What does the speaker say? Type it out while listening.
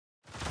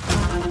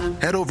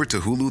Head over to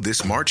Hulu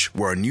this March,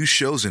 where our new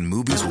shows and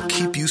movies will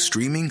keep you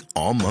streaming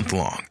all month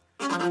long.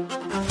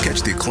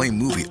 Catch the acclaimed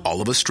movie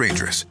All of Us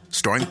Strangers,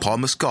 starring Paul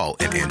Mescal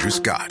and Andrew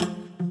Scott.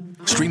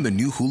 Stream the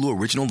new Hulu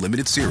original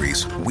limited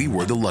series We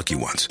Were the Lucky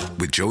Ones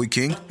with Joey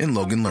King and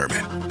Logan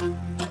Lerman.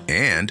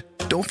 And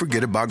don't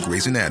forget about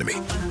Grey's Anatomy.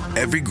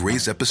 Every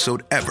Grey's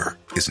episode ever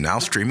is now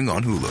streaming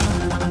on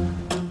Hulu.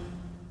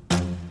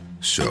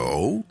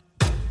 So,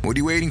 what are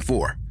you waiting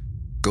for?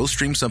 Go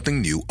stream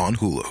something new on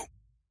Hulu.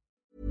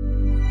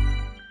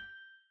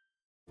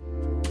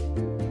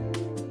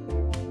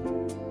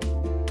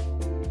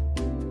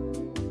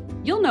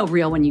 You'll know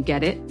real when you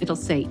get it. It'll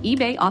say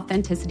eBay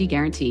Authenticity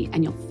Guarantee,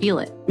 and you'll feel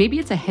it. Maybe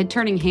it's a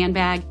head-turning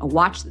handbag, a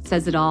watch that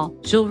says it all,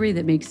 jewelry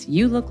that makes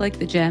you look like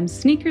the gem,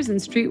 sneakers and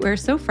streetwear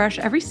so fresh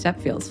every step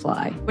feels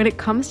fly. When it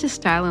comes to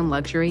style and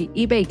luxury,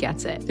 eBay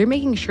gets it. They're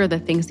making sure the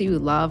things that you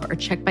love are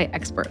checked by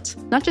experts.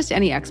 Not just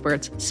any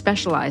experts,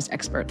 specialized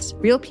experts.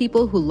 Real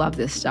people who love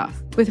this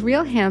stuff. With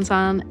real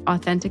hands-on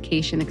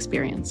authentication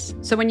experience.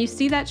 So when you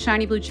see that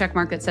shiny blue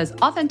checkmark that says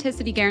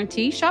Authenticity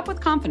Guarantee, shop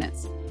with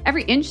confidence.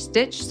 Every inch,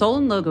 stitch, sole,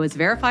 and logo is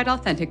verified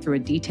authentic through a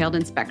detailed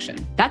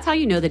inspection. That's how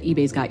you know that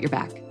eBay's got your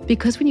back.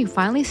 Because when you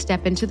finally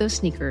step into those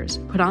sneakers,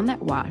 put on that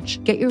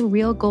watch, get your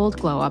real gold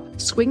glow up,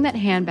 swing that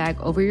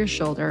handbag over your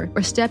shoulder,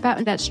 or step out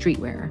in that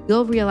streetwear,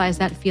 you'll realize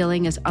that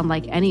feeling is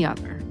unlike any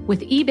other.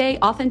 With eBay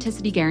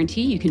Authenticity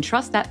Guarantee, you can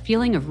trust that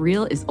feeling of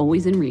real is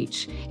always in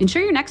reach.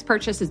 Ensure your next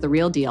purchase is the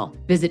real deal.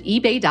 Visit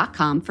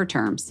ebay.com for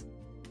terms.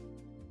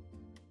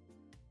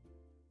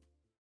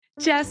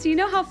 Jess, you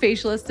know how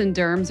facialists and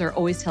derms are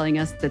always telling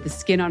us that the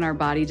skin on our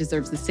body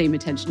deserves the same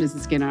attention as the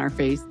skin on our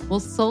face? Well,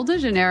 Sol de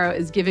Janeiro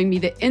is giving me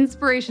the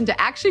inspiration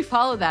to actually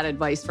follow that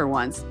advice for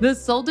once. The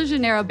Sol de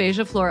Janeiro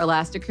Beija Flor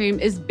Elastic Cream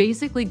is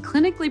basically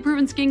clinically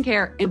proven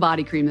skincare and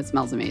body cream that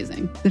smells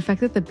amazing. The fact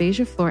that the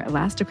Beija Flor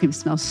Elastic Cream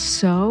smells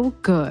so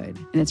good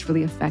and it's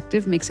really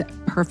effective makes it a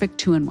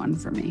perfect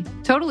 2-in-1 for me.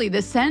 Totally.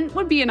 The scent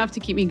would be enough to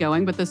keep me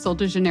going, but the Sol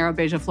de Janeiro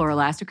Beija Flor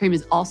Elastic Cream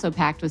is also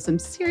packed with some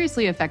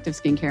seriously effective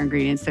skincare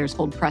ingredients. There's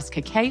cold-pressed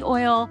cacao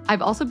oil.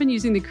 I've also been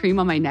using the cream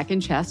on my neck and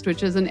chest,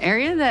 which is an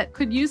area that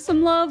could use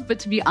some love, but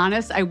to be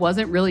honest, I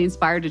wasn't really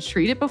inspired to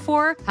treat it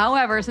before.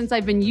 However, since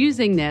I've been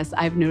using this,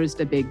 I've noticed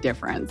a big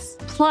difference.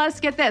 Plus,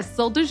 get this,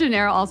 Sol de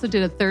Janeiro also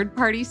did a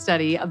third-party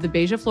study of the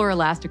Beija Flor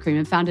Elastic Cream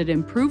and found it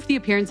improved the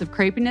appearance of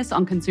crepiness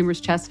on consumers'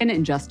 chest skin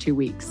in just 2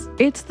 weeks.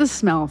 It's the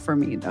smell for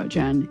me though,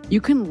 Jen.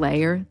 You can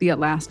layer the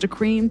Elastic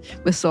Cream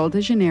with Sol de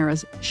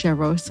Janeiro's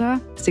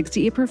Cheirosa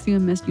 68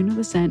 perfume mist. You know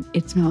the scent.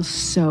 It smells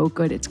so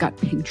good. It's got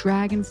pink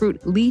dragon fruit,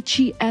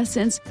 lychee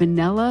essence,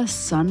 vanilla,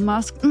 sun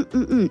musk,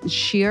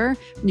 sheer.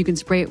 You can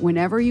spray it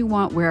whenever you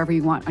want, wherever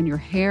you want, on your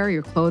hair,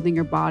 your clothing,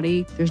 your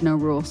body. There's no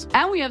rules.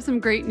 And we have some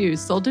great news.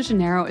 Sol de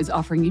Janeiro is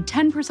offering you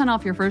 10%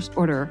 off your first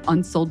order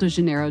on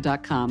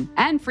soldejaneiro.com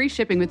and free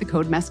shipping with the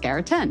code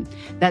MASCARA10.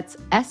 That's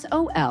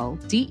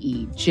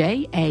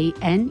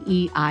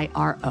SOLDEJANEIRO,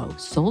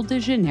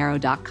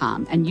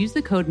 soldejaneiro.com, and use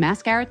the code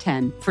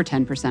MASCARA10 for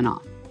 10%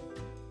 off.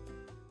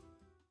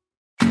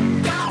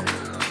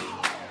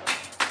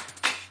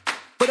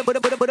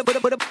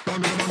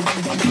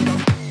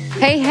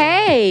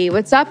 Hey,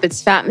 what's up?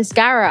 It's Fat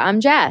Mascara. I'm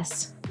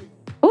Jess.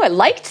 Oh, I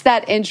liked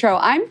that intro.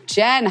 I'm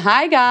Jen.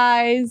 Hi,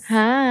 guys.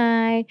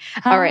 Hi.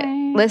 Hi. All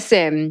right,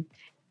 listen.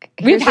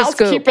 We have Here's the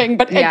scoop. housekeeping,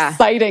 but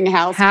exciting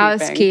housekeeping.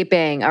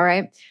 Housekeeping, all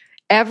right?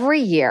 Every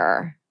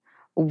year,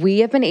 we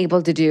have been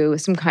able to do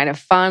some kind of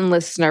fun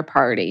listener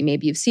party.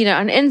 Maybe you've seen it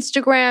on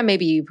Instagram.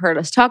 Maybe you've heard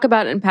us talk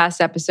about it in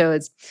past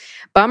episodes.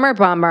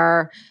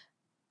 Bummer.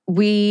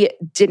 We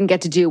didn't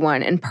get to do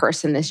one in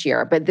person this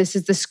year, but this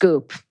is the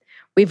scoop.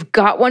 We've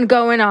got one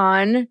going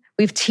on.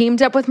 We've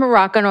teamed up with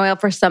Moroccan Oil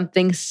for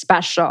something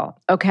special,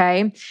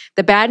 okay?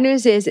 The bad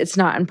news is it's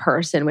not in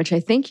person, which I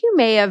think you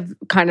may have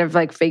kind of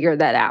like figured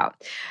that out.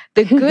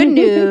 The good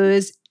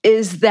news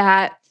is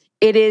that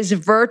it is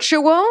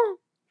virtual,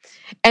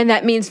 and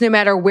that means no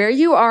matter where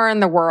you are in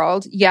the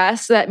world,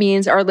 yes, that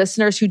means our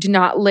listeners who do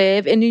not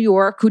live in New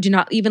York, who do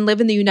not even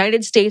live in the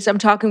United States, I'm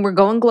talking we're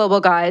going global,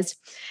 guys,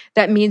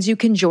 that means you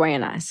can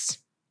join us.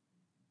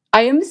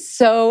 I am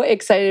so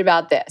excited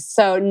about this.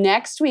 So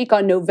next week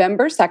on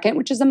November 2nd,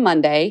 which is a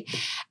Monday,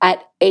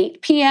 at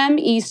 8 p.m.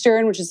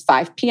 Eastern, which is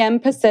 5 p.m.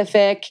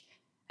 Pacific,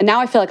 and now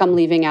I feel like I'm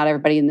leaving out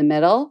everybody in the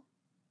middle.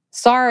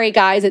 Sorry,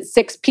 guys, it's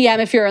 6 p.m.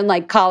 if you're in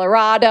like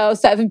Colorado,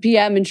 7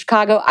 p.m. in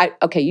Chicago.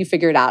 Okay, you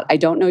figure it out. I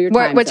don't know your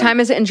time. What time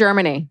is it in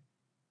Germany?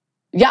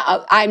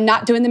 Yeah, I'm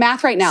not doing the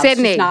math right now.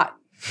 Sydney.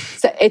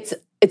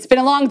 It's been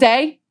a long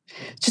day.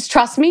 Just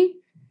trust me.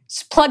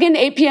 Just plug in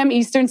 8 p.m.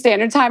 Eastern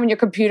Standard Time in your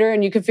computer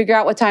and you can figure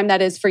out what time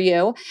that is for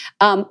you.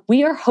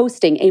 We are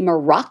hosting a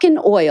Moroccan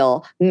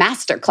Oil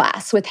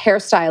masterclass with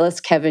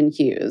hairstylist Kevin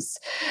Hughes.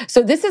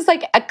 So this is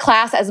like a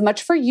class as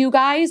much for you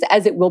guys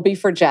as it will be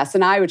for Jess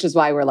and I, which is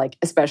why we're like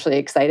especially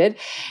excited.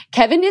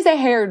 Kevin is a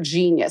hair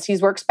genius. He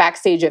works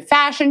backstage at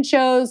fashion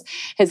shows.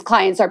 His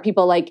clients are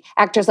people like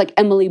actors like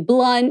Emily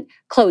Blunt,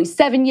 Chloe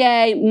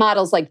Sevigny,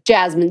 models like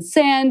Jasmine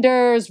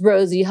Sanders,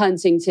 Rosie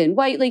Huntington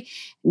Whiteley,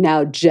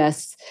 now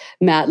Jess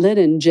Matt Gatlin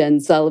and Jen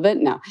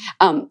Sullivan. No.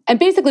 And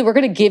basically, we're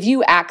going to give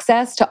you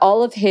access to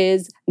all of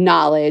his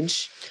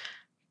knowledge.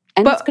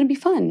 And it's going to be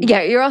fun.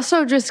 Yeah, we're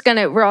also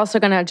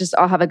gonna just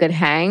all have a good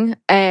hang,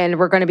 and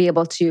we're gonna be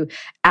able to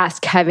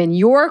ask Kevin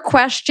your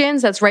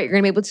questions. That's right, you're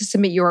gonna be able to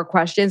submit your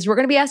questions. We're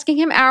gonna be asking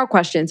him our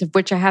questions, of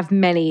which I have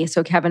many.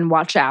 So Kevin,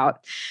 watch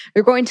out.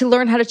 You're going to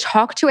learn how to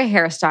talk to a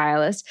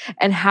hairstylist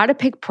and how to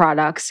pick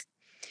products.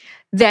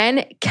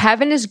 Then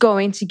Kevin is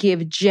going to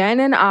give Jen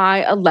and I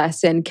a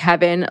lesson,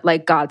 Kevin,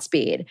 like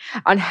Godspeed,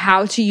 on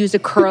how to use a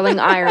curling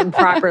iron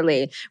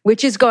properly,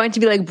 which is going to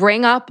be like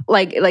bring up,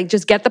 like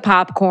just get the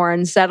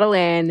popcorn, settle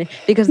in,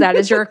 because that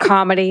is your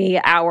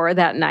comedy hour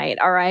that night.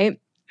 All right.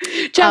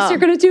 Jess, you're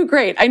going to do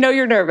great. I know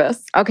you're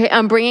nervous. Okay,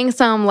 I'm bringing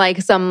some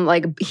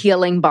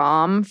healing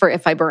balm for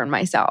if I burn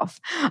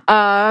myself.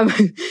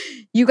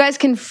 You guys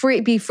can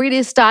be free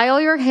to style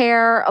your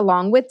hair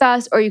along with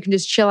us, or you can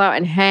just chill out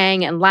and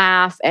hang and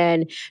laugh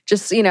and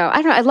just, I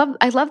don't know.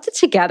 I love the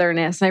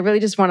togetherness, and I really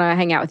just want to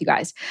hang out with you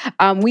guys.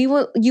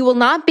 You will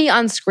not be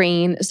on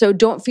screen, so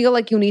don't feel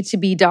like you need to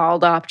be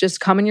dolled up. Just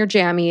come in your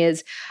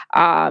jammies.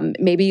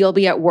 Maybe you'll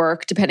be at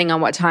work, depending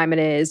on what time it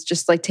is.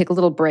 Just like take a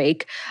little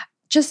break.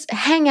 Just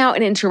hang out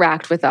and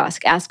interact with us.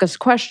 Ask us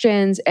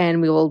questions, and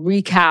we will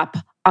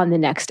recap on the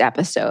next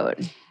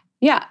episode.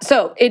 Yeah,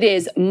 so it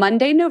is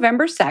Monday,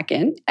 November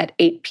 2nd at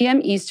 8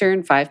 p.m.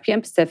 Eastern, 5 p.m.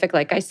 Pacific,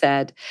 like I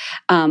said.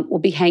 We'll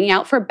be hanging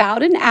out for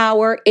about an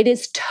hour. It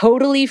is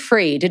totally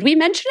free. Did we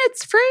mention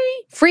it's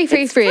free? Free.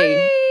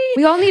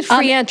 We all need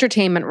free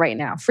entertainment right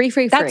now. Free.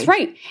 That's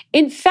right.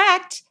 In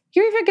fact,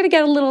 you're even going to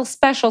get a little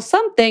special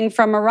something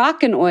from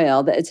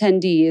Moroccanoil, the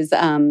attendees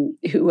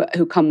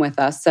who come with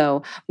us.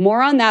 So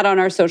more on that on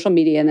our social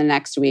media in the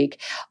next week.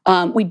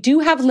 We do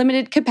have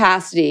limited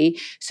capacity,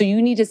 so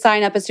you need to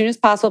sign up as soon as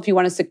possible if you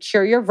want to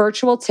secure your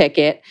virtual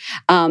ticket.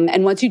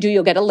 And once you do,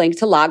 you'll get a link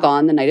to log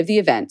on the night of the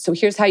event. So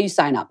here's how you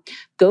sign up.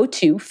 Go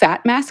to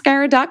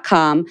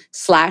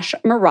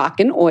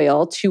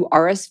fatmascara.com/Moroccanoil to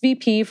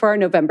RSVP for our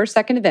November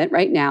 2nd event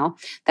right now.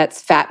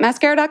 That's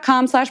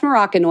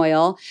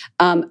fatmascara.com/Moroccanoil.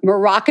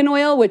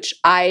 Moroccanoil, which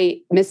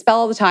I misspell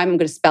all the time, I'm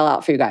going to spell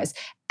out for you guys.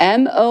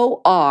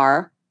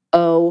 MOROCCANOIL.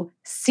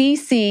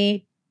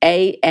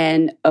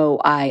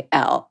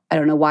 I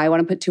don't know why I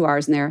want to put 2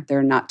 R's in there. There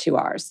are not 2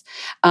 R's.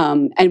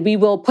 And we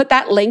will put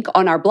that link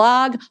on our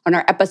blog, on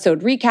our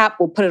episode recap.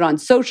 We'll put it on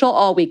social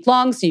all week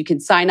long so you can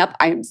sign up.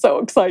 I am so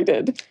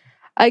excited.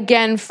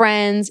 Again,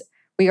 friends,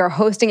 we are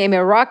hosting a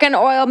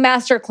Moroccanoil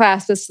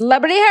masterclass with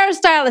celebrity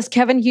hairstylist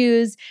Kevin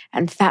Hughes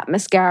and Fat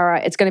Mascara.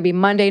 It's going to be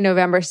Monday,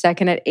 November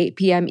 2nd at 8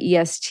 p.m.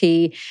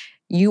 EST.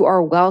 You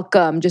are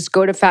welcome. Just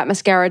go to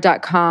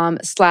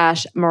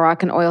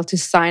fatmascara.com/Moroccanoil to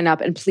sign up,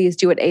 and please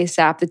do it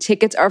ASAP. The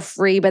tickets are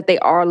free, but they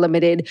are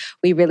limited.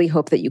 We really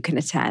hope that you can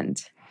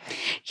attend.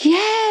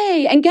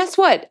 Yay! And guess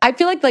what? I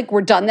feel like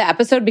we're done the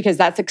episode because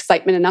that's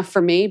excitement enough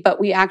for me, but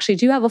we actually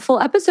do have a full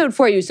episode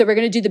for you. So we're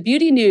going to do the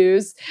beauty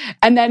news.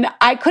 And then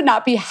I could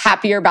not be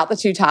happier about the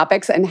 2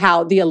 topics and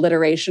how the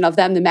alliteration of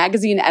them. The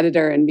magazine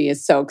editor in me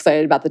is so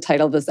excited about the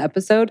title of this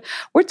episode.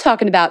 We're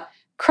talking about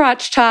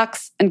crotch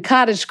talks and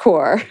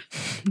cottagecore.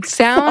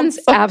 Sounds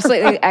so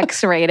absolutely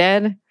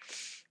X-rated.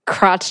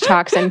 Crotch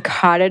talks and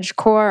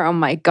cottagecore. Oh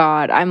my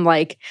God. I'm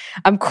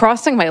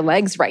crossing my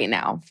legs right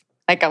now.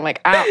 I'm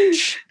like,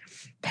 ouch.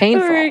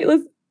 Painful. All right,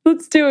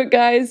 let's do it,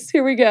 guys.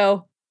 Here we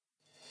go.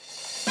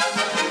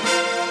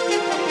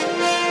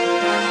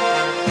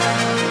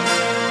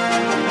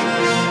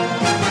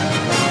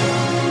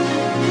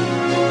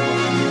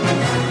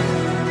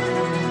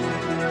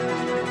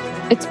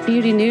 It's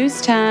beauty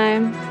news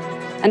time.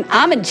 And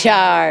I'm in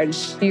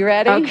charge. You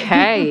ready?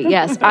 Okay,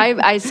 yes.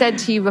 I said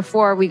to you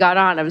before we got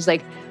on, I was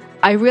like,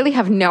 I really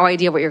have no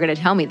idea what you're going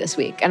to tell me this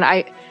week. And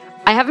I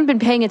haven't been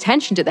paying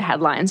attention to the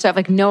headlines, so I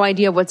have no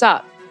idea what's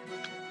up.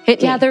 Hit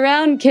me. Gather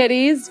round,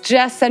 kiddies,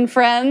 Jess and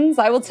friends.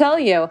 I will tell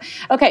you.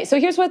 Okay, so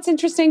here's what's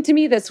interesting to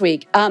me this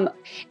week. In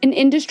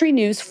industry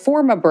news,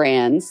 Forma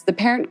Brands, the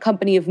parent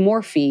company of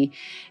Morphe,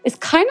 is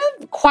kind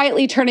of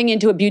quietly turning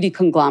into a beauty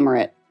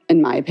conglomerate,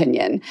 in my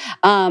opinion.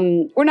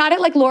 We're not at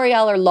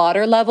L'Oreal or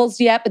Lauder levels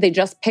yet, but they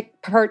just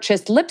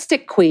purchased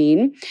Lipstick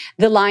Queen,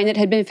 the line that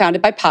had been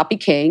founded by Poppy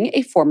King,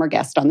 a former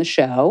guest on the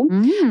show.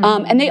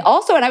 And they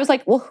also, and I was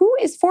like, well, who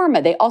is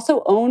Forma? They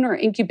also own or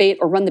incubate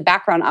or run the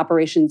background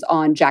operations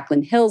on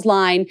Jaclyn Hill's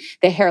line,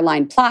 the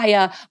hairline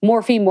Playa,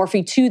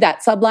 Morphe 2,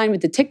 that subline with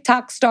the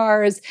TikTok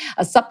stars,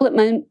 a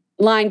supplement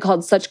line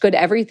called Such Good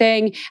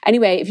Everything.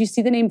 Anyway, if you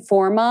see the name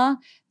Forma,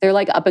 they're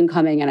up and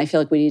coming, and I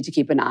feel like we need to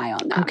keep an eye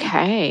on them.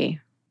 Okay.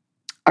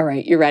 All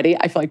right, you ready?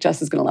 I feel like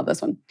Jess is going to love this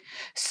one.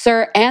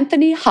 Sir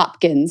Anthony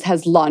Hopkins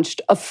has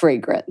launched a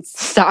fragrance.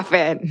 Stop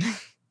it.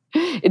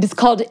 It is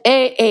called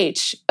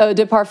AH, Eau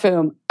de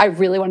Parfum. I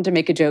really wanted to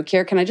make a joke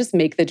here. Can I just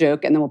make the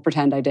joke and then we'll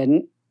pretend I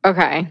didn't?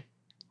 Okay.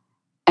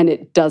 And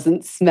it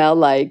doesn't smell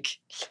like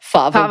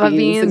fava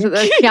beans with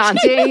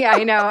Chianti.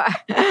 I know.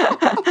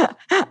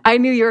 I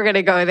knew you were going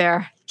to go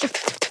there.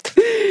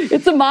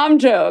 It's a mom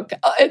joke.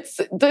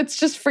 It's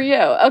just for you.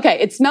 Okay,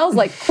 it smells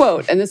like,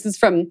 quote, and this is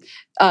from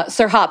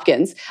Sir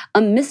Hopkins,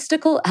 a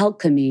mystical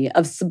alchemy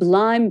of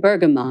sublime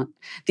bergamot,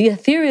 the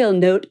ethereal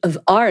note of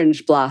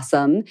orange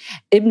blossom,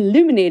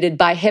 illuminated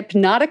by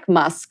hypnotic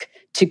musk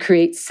to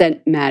create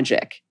scent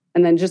magic.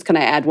 And then just can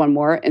I add one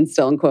more and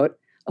still in quote,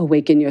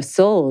 awaken your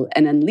soul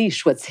and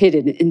unleash what's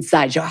hidden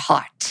inside your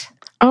heart.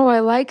 Oh, I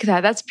like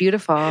that. That's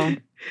beautiful.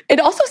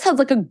 It also sounds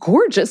like a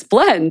gorgeous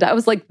blend. I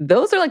was like,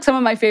 those are like some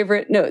of my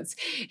favorite notes.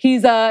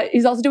 He's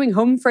also doing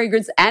home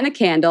fragrance and a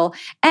candle.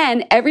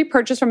 And every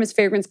purchase from his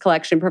fragrance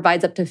collection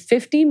provides up to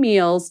 50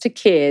 meals to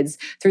kids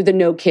through the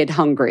No Kid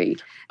Hungry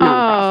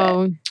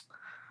nonprofit. Oh,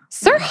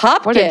 Sir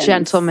Hopkins. what a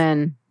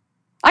gentleman.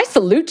 I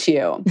salute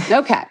you.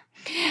 Okay.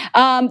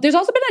 There's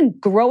also been a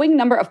growing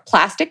number of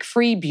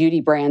plastic-free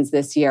beauty brands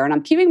this year, and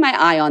I'm keeping my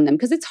eye on them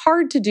because it's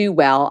hard to do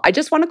well. I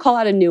just want to call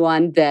out a new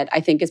one that I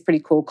think is pretty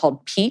cool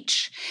called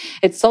Peach.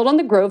 It's sold on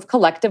the Grove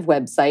Collective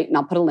website, and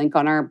I'll put a link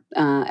on our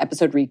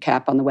episode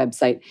recap on the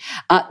website.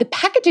 The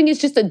packaging is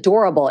just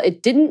adorable.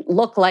 It didn't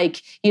look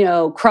like,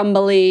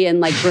 crumbly and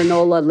like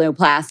granola, no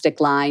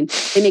plastic line.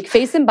 They make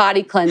face and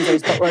body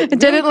cleansers, but it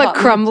didn't look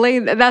crumbly.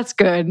 That's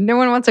good. No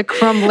one wants a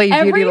crumbly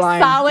beauty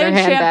line. Every solid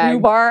shampoo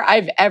bar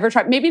I've ever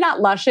tried, maybe not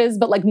Luscious,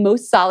 but like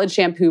most solid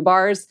shampoo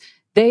bars,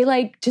 they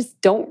like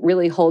just don't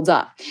really hold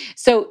up.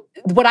 So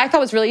what I thought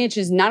was really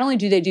interesting is not only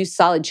do they do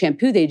solid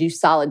shampoo, they do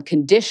solid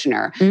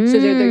conditioner. So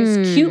they're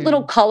these cute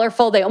little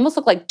colorful, they almost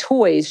look like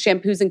toys,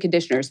 shampoos and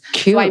conditioners.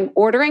 Cute. So I'm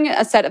ordering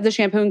a set of the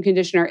shampoo and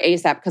conditioner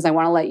ASAP because I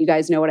want to let you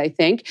guys know what I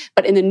think.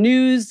 But in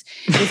the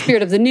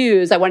spirit of the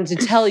news, I wanted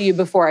to tell you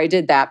before I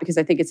did that because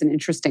I think it's an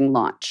interesting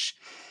launch.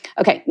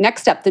 Okay,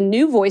 next up, the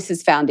New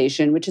Voices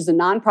Foundation, which is a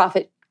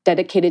nonprofit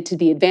dedicated to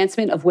the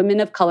advancement of women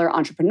of color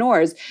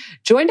entrepreneurs,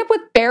 joined up with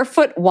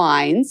Barefoot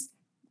Wines,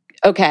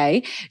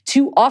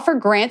 to offer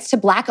grants to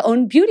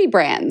Black-owned beauty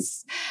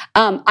brands.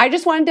 I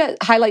just wanted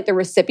to highlight the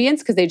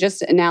recipients because they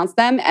just announced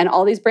them, and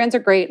all these brands are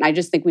great, and I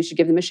just think we should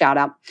give them a shout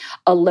out.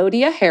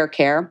 Alodia Hair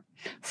Care,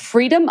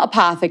 Freedom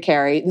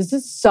Apothecary. This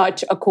is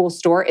such a cool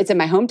store. It's in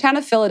my hometown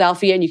of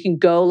Philadelphia, and you can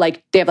go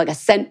they have like a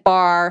scent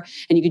bar,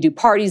 and you can do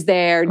parties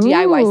there,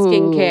 DIY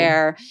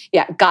skincare.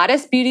 Yeah,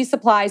 Goddess Beauty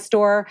Supply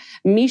Store,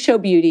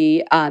 Misho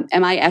Beauty,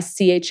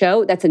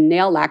 MISCHO. That's a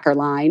nail lacquer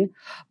line.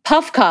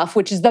 Puff Cuff,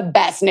 which is the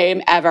best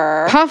name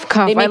ever. Puff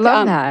Cuff, I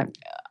love that.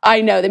 I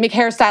know. They make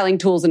hairstyling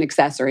tools and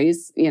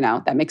accessories.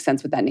 That makes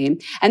sense with that name.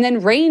 And then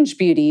Range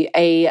Beauty,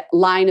 a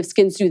line of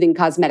skin-soothing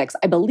cosmetics.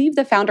 I believe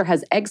the founder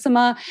has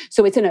eczema,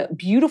 so it's in a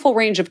beautiful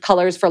range of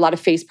colors for a lot of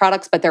face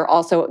products, but they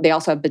also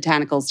have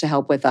botanicals to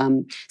help with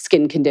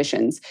skin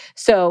conditions.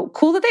 So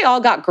cool that they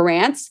all got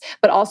grants,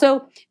 but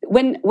also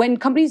when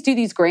companies do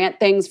these grant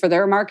things for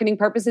their marketing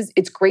purposes,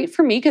 it's great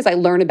for me because I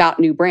learn about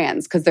new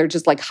brands because they're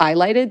just like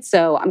highlighted.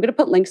 So I'm going to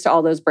put links to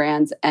all those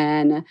brands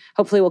and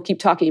hopefully we'll keep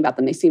talking about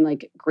them. They seem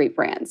like great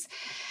brands.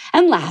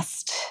 And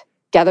last,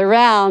 gather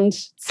round.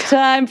 It's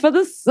time for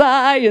the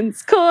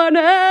science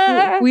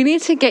corner. We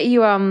need to get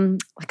you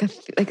like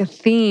a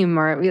theme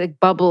or like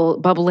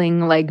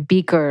bubbling like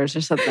beakers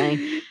or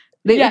something.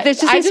 There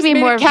just needs to be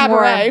more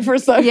cabaret for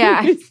some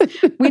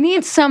reason. We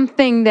need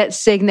something that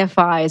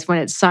signifies when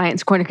it's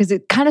science corner because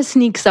it kind of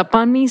sneaks up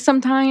on me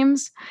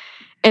sometimes.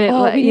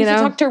 And we need to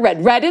talk to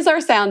Red. Red is our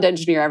sound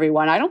engineer,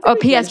 everyone. I don't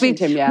think we mentioned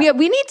him yet. Yeah,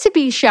 we need to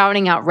be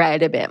shouting out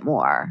Red a bit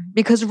more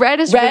because Red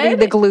is really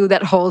the glue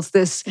that holds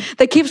this,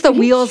 that keeps the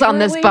wheels on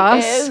this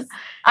bus.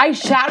 I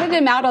shouted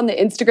him out on the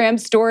Instagram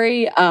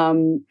story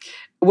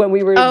when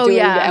we were doing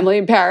the Emily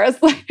in Paris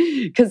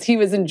because he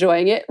was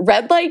enjoying it.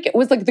 Red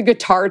was like the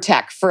guitar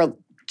tech for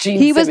Gene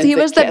Simmons. He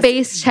was the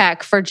bass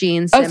tech for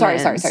Gene Simmons. Oh,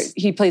 sorry.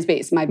 He plays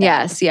bass. My bad.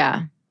 Yes,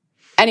 yeah.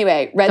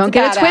 Anyway, Red's don't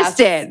get it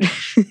twisted.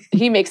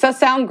 He makes us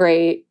sound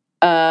great.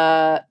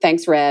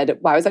 Thanks, Red.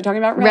 Why was I talking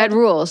about Red? Red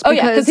rules.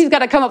 Because he's got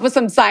to come up with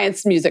some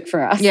science music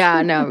for us.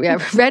 Yeah, no, yeah.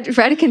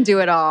 Red can do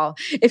it all.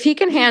 If he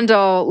can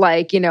handle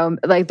like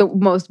the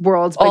most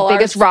world's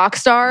biggest rock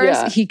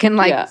stars, he can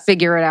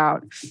figure it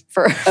out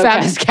for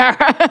Fab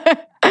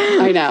Mascara.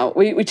 I know.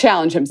 We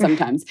challenge him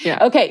sometimes. Yeah.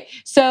 Okay,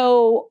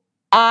 so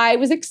I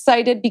was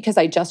excited because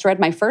I just read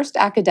my first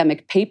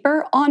academic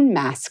paper on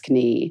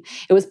maskne.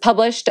 It was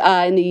published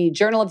in the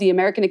Journal of the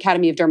American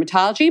Academy of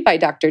Dermatology by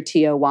Dr.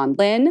 Teo Wan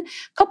Lin. A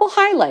couple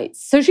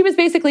highlights. So she was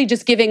basically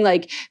just giving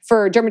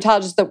for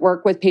dermatologists that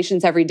work with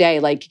patients every day,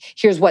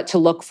 here's what to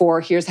look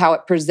for, here's how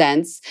it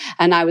presents.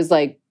 And I was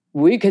like,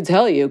 we could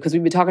tell you because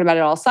we've been talking about it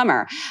all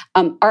summer.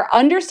 Our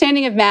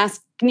understanding of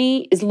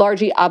maskne is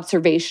largely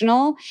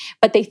observational,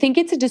 but they think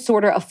it's a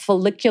disorder of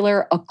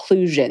follicular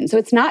occlusion. So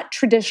it's not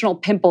traditional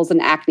pimples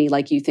and acne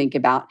like you think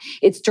about.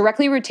 It's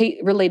directly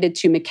related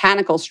to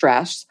mechanical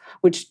stress,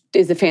 which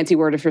is a fancy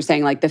word if you're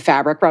saying like the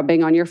fabric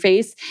rubbing on your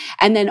face.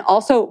 And then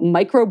also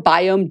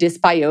microbiome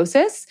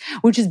dysbiosis,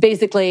 which is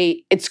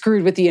basically it's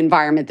screwed with the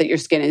environment that your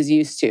skin is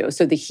used to.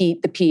 So the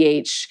heat, the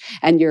pH,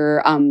 and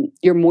your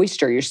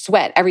moisture, your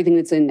sweat, everything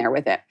that's in there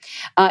with it.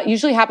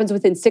 Usually happens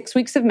within 6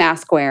 weeks of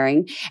mask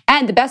wearing.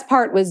 And the best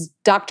part was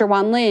Dr.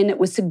 Wan Lin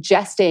was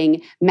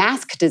suggesting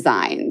mask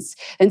designs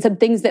and some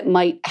things that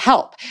might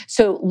help.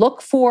 So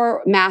look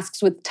for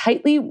masks with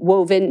tightly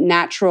woven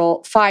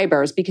natural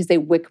fibers because they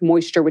wick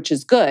moisture, which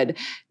is good.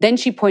 Then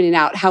she pointed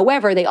out,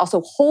 however, they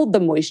also hold the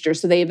moisture,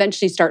 so they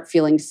eventually start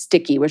feeling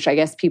sticky, which I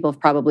guess people have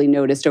probably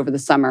noticed over the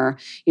summer,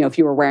 if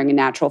you were wearing a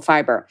natural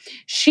fiber.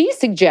 She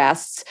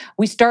suggests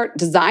we start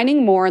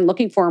designing more and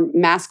looking for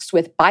masks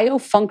with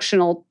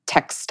biofunctional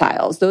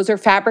textiles. Those are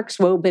fabrics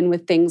woven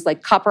with things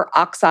like copper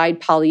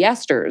oxide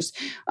polyesters.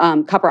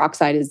 Copper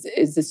oxide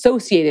is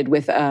associated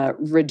with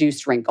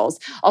reduced wrinkles.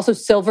 Also,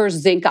 silver,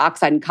 zinc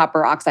oxide, and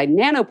copper oxide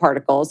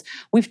nanoparticles.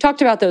 We've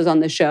talked about those on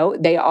the show.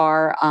 They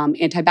are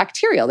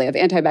antibacterial. They have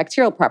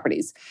antibacterial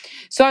properties.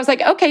 So I was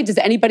like, okay, does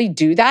anybody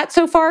do that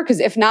so far? Because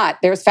if not,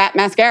 there's Fat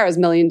Mascara's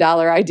 $1 million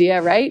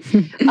idea, right?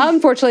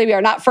 Unfortunately, we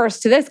are not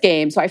first to this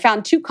game. So I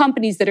found 2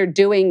 companies that are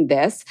doing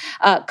this.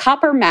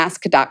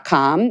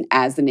 Coppermask.com,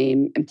 as the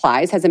name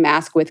implies, has a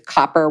mask with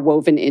copper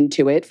woven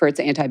into it for its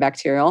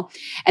antibacterial.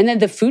 And then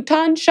the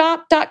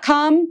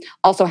futonshop.com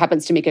also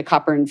happens to make a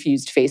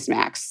copper-infused face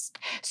mask.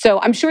 So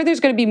I'm sure there's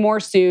going to be more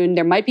soon.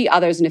 There might be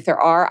others. And if there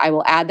are, I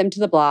will add them to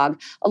the blog,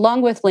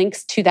 along with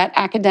links to that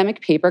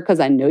academic paper, because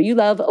I know you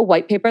love a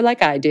white paper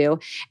like I do,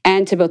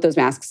 and to both those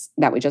masks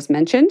that we just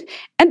mentioned.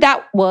 And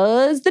that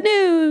was the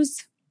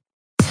news.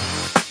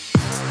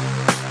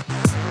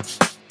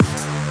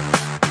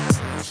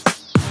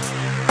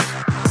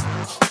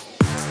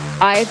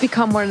 I have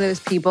become one of those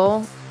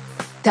people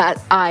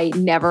that I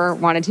never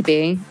wanted to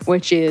be,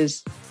 which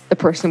is the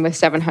person with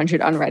 700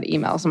 unread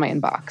emails in my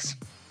inbox.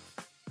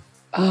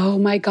 Oh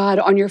my God.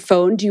 On your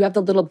phone, do you have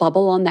the little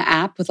bubble on the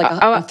app with like a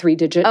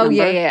 3-digit number?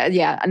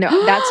 Yeah.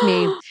 No, that's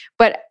me.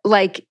 But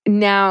like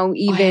now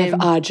even...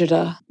 I have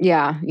agita.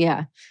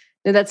 Yeah.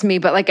 No, that's me.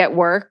 But like at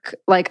work,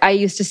 like I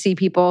used to see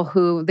people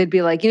who they'd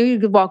be like, you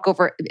could walk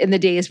over in the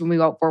days when we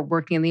were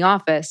working in the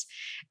office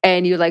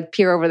and you like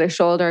peer over their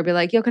shoulder and be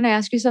like, yo, can I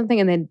ask you something?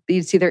 And then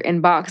you'd see their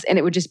inbox and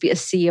it would just be a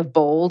sea of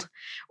bold.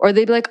 Or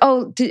they'd be like,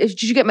 oh,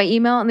 did you get my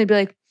email? And they'd be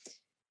like,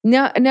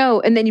 no.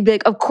 And then you'd be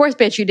like, of course,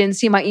 bitch, you didn't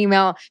see my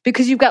email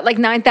because you've got like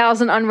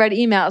 9,000 unread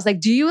emails.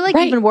 Like, do you like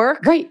even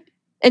work? Right.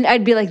 And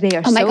I'd be like, they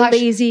are so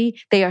lazy.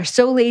 They are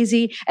so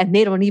lazy and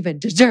they don't even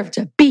deserve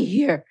to be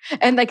here.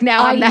 And like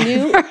now I'm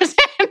that person.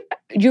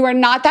 You are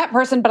not that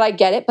person, but I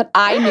get it. But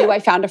I knew I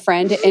found a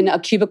friend in a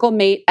cubicle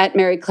mate at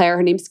Mary Claire.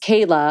 Her name's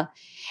Kayla.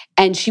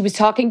 And she was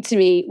talking to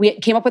me. We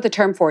came up with a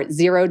term for it,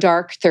 0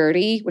 dark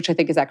 30, which I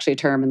think is actually a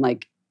term in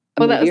like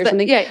a movie or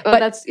something.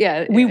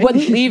 We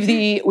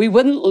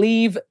wouldn't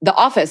leave the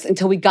office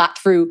until we got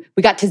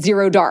to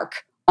 0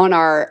 dark on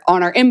our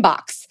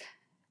inbox.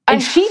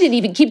 And she didn't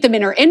even keep them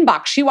in her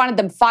inbox. She wanted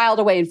them filed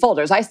away in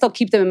folders. I still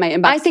keep them in my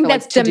inbox. I think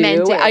that's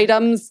demented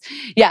items.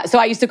 Yeah. So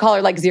I used to call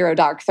her like 0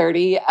 dark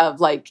 30 of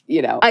like,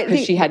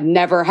 because she had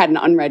never had an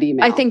unread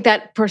email. I think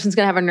that person's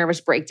going to have a nervous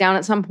breakdown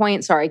at some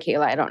point. Sorry,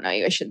 Kayla. I don't know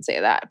you. I shouldn't say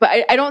that. But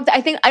I don't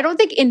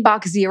think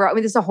inbox 0. I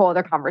mean, this is a whole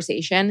other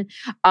conversation.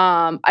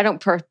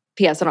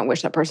 P.S. I don't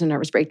wish that person a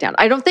nervous breakdown.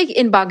 I don't think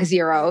inbox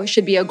 0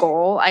 should be a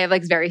goal. I have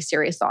like very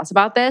serious thoughts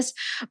about this.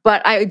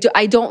 But I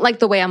don't like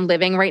the way I'm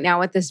living right now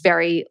with this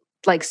very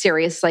like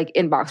serious like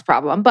inbox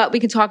problem. But we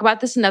can talk about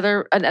this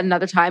another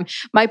time.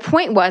 My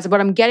point was, what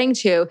I'm getting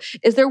to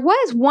is there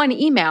was one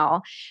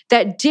email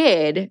that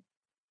did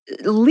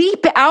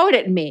leap out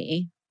at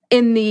me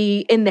in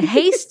the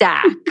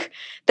haystack,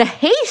 the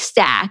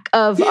haystack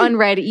of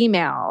unread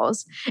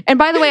emails. And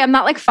by the way, I'm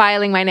not like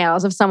filing my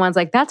nails if someone's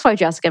like, that's why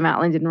Jessica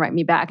Matlin didn't write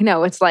me back.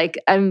 No, it's like,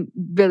 I'm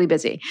really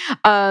busy.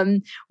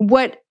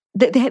 What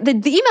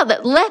the email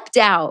that leapt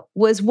out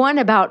was one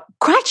about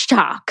crotch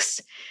talks.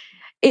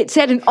 It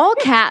said in all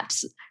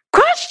caps,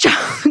 crotch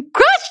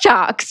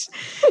talks.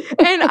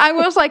 And I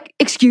was like,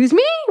 excuse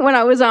me? When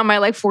I was on my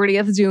like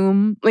 40th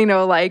Zoom,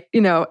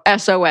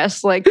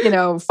 SOS,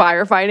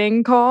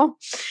 firefighting call.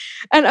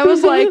 And I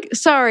was like,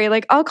 sorry,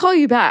 like, I'll call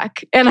you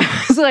back. And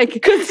I was like,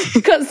 because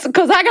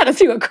I got to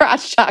see what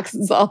crotch talks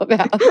is all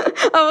about.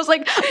 I was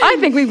like, I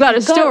think we've got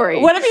a story.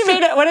 What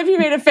if you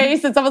made a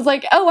face and someone's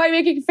like, oh, I'm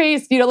making a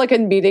face, like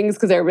in meetings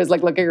because everybody's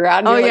like looking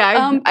around. Oh,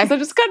 yeah. I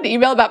just got an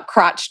email about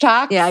crotch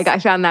talks. Yeah, I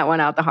found that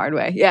one out the hard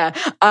way. Yeah.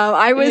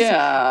 I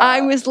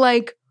was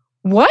like,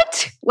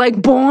 what? Like,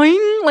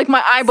 boing? Like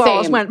my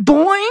eyeballs went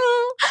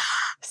boing.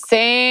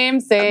 Same.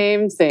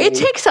 It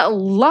takes a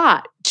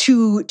lot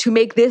to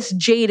make this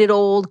jaded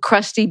old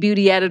crusty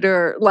beauty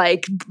editor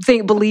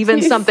believe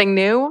in something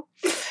new.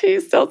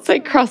 Please don't say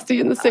crusty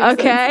in the same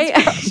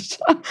sentence.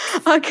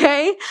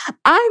 Okay.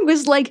 I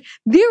was like,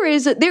 there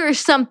is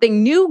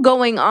something new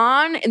going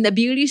on in the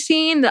beauty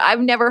scene that I've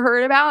never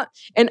heard about.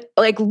 And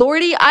like,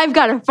 Lordy, I've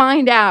got to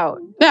find out.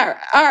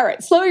 All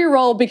right. Slow your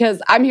roll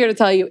because I'm here to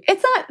tell you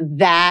it's not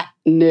that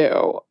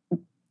new.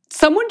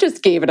 Someone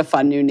just gave it a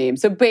fun new name.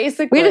 So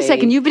basically... Wait a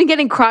second. You've been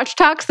getting crotch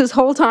talks this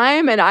whole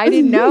time and I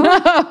didn't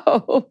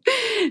know?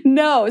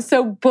 No.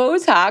 So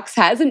Botox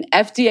has an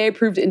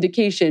FDA-approved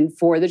indication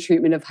for the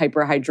treatment of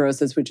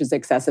hyperhidrosis, which is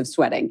excessive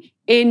sweating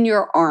in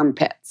your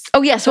armpits.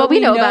 Oh, yes. Well,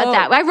 we know about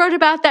that. I wrote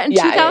about that in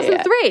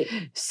 2003. Yeah.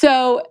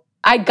 So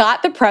I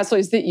got the press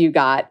release that you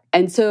got.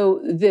 And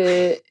so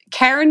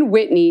Karen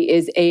Whitney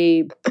is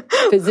a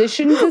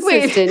physician's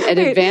assistant at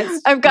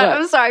Advanced. I'm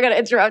sorry, I gotta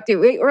interrupt you.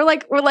 We're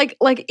like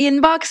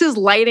inboxes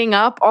lighting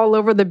up all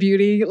over the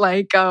beauty,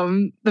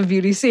 the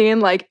beauty scene.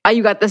 Like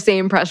you got the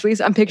same press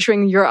release. I'm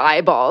picturing your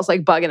eyeballs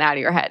like bugging out of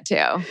your head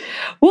too.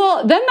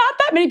 Well, then not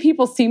that many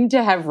people seem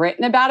to have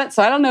written about it.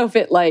 So I don't know if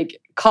it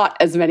caught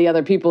as many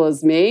other people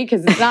as me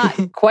because it's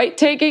not quite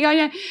taking on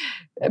you.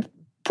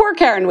 Poor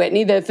Karen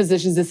Whitney, the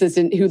physician's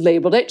assistant who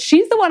labeled it.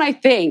 She's the one, I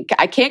think,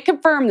 I can't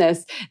confirm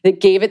this, that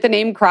gave it the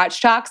name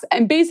crotch talks.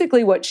 And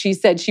basically what she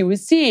said she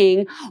was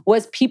seeing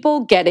was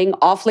people getting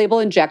off-label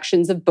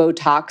injections of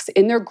Botox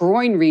in their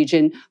groin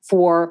region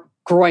for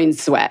groin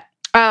sweat.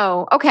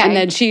 Oh, okay. And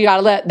then she got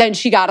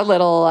a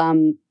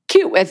little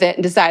cute with it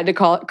and decided to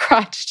call it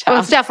crotch talks. Well,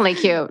 it's definitely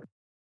cute.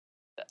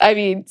 I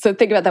mean, so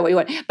think about that what you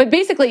want. But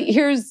basically,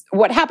 here's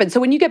what happens. So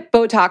when you get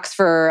Botox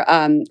for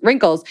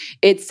wrinkles,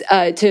 it's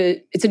a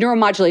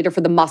neuromodulator for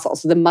the muscle,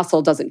 so the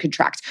muscle doesn't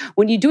contract.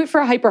 When you do it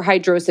for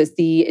hyperhidrosis,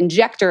 the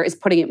injector is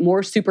putting it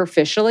more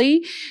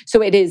superficially,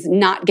 so it is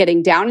not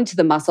getting down into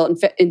the muscle.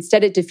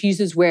 Instead, it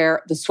diffuses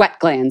where the sweat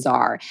glands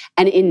are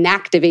and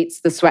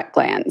inactivates the sweat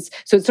glands.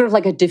 So it's sort of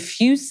like a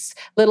diffuse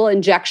little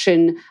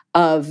injection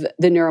of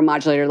the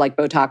neuromodulator like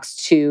Botox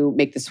to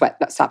make the sweat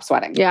stop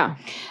sweating. Yeah.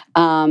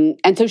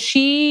 And so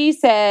she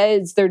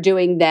says they're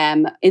doing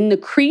them in the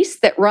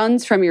crease that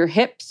runs from your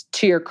hips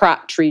to your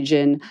crotch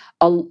region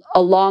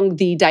along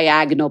the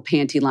diagonal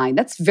panty line.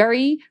 That's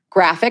very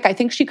graphic. I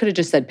think she could have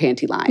just said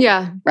panty line.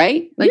 Yeah.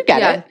 Right? You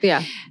get it.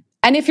 Yeah.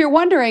 And if you're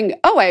wondering,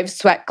 I have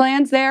sweat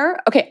glands there.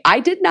 Okay, I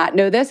did not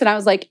know this. And I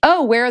was like,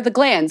 where are the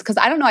glands? Because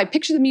I don't know. I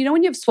picture them,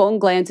 when you have swollen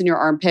glands in your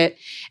armpit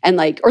and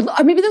or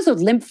maybe those are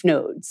lymph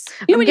nodes.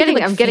 I'm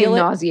getting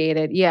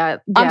nauseated. Yeah.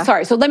 I'm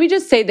sorry. So let me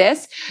just say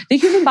this. The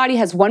human body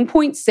has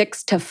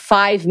 1.6 to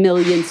 5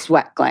 million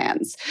sweat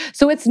glands.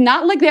 So it's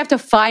not like they have to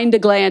find a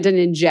gland and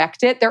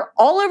inject it. They're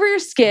all over your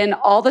skin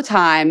all the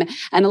time.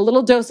 And a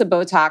little dose of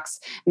Botox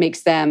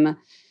makes them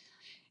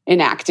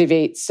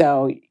inactivate.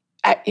 So...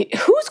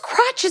 whose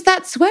crotch is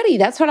that sweaty?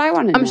 That's what I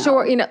want to know. I'm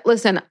sure,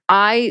 listen,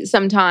 I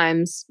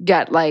sometimes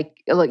get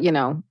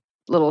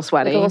little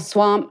sweaty. Little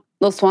swamp.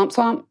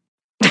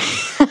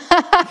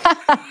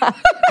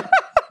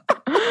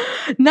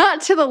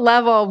 Not to the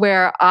level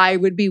where I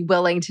would be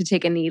willing to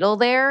take a needle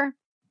there.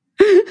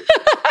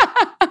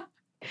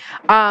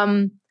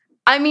 I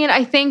mean,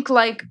 I think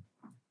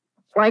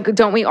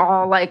don't we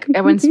all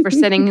everyone's for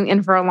sitting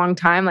in for a long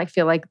time,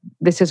 feel like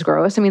this is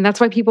gross? I mean,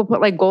 that's why people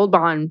put Gold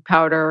Bond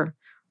powder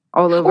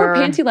all over. Or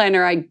panty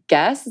liner, I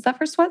guess. Is that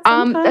for sweat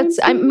sometimes?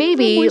 That's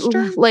maybe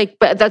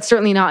but that's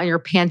certainly not on your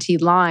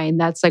panty line.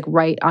 That's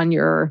right on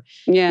your,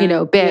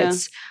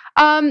 bits.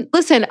 Yeah.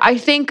 Listen, I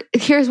think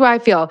here's what I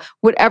feel.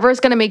 Whatever is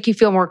going to make you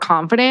feel more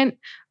confident,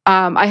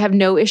 I have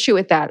no issue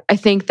with that. I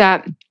think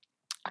that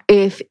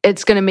if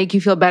it's going to make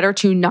you feel better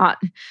to not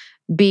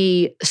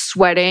be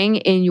sweating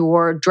in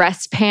your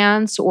dress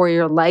pants or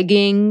your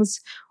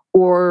leggings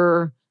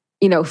or,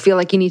 feel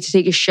like you need to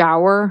take a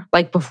shower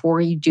before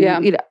you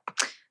do,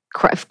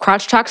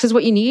 crotch talks is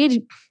what you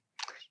need.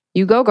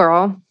 You go,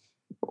 girl,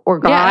 or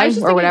guy,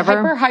 or whatever.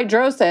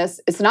 Hyperhidrosis,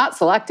 it's not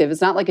selective.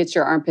 It's not like it's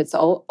your armpits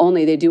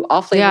only. They do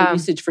off-label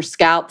usage for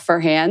scalp, for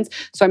hands.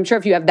 So I'm sure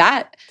if you have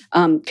that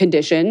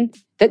condition,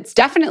 that's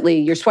definitely,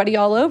 you're sweaty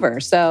all over.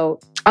 So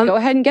go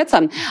ahead and get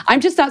some.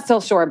 I'm just not still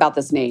sure about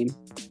this name.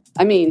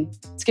 I mean,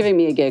 it's giving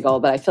me a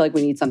giggle, but I feel like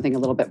we need something a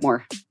little bit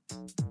more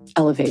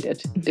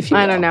elevated, if you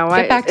will. I don't know.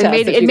 Get back to us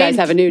if you guys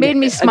have a new name. It made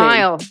me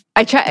smile.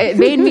 It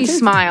made me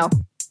smile.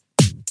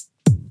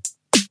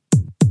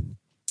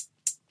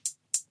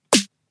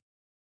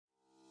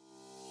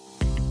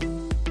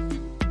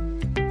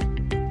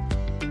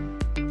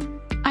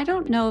 I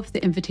don't know if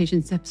the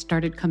invitations have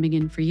started coming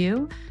in for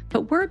you,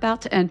 but we're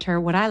about to enter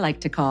what I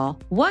like to call,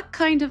 what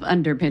kind of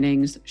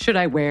underpinnings should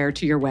I wear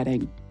to your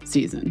wedding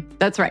season?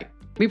 That's right.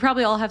 We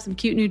probably all have some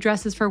cute new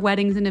dresses for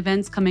weddings and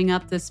events coming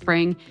up this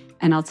spring,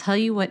 and I'll tell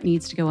you what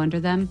needs to go under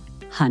them,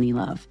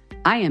 Honeylove.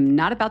 I am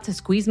not about to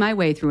squeeze my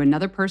way through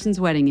another person's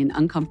wedding in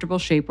uncomfortable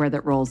shapewear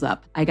that rolls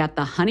up. I got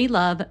the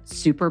Honeylove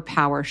Super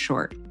Power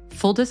Short.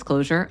 Full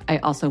disclosure, I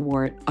also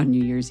wore it on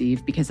New Year's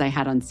Eve because I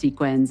had on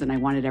sequins and I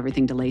wanted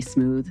everything to lay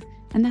smooth.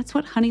 And that's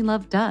what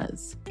Honeylove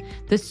does.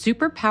 The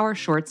Super Power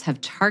Shorts have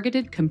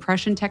targeted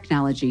compression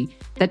technology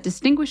that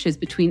distinguishes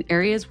between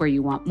areas where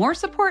you want more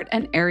support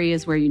and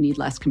areas where you need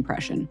less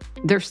compression.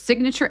 Their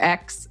Signature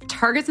X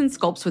targets and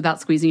sculpts without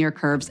squeezing your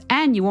curves,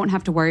 and you won't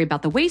have to worry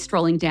about the waist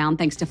rolling down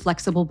thanks to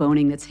flexible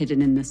boning that's hidden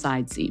in the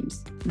side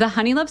seams. The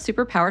Honeylove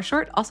Super Power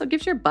Short also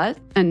gives your butt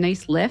a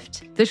nice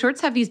lift. The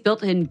shorts have these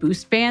built-in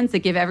boost bands that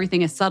give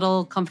everything a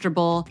subtle,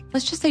 comfortable,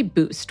 let's just say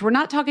boost. We're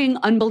not talking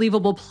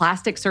unbelievable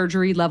plastic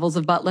surgery levels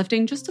of butt lifting,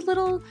 feeling just a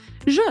little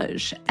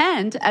zhuzh.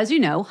 And as you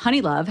know,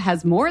 Honeylove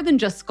has more than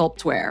just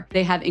sculptwear.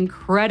 They have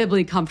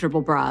incredibly comfortable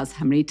bras.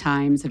 How many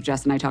times have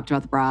Jess and I talked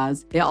about the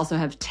bras? They also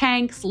have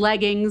tanks,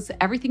 leggings,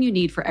 everything you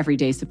need for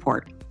everyday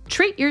support.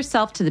 Treat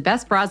yourself to the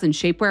best bras and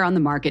shapewear on the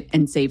market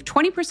and save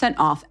 20%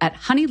 off at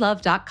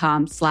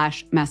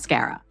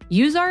honeylove.com/mascara.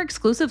 Use our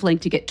exclusive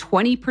link to get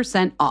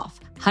 20%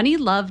 off.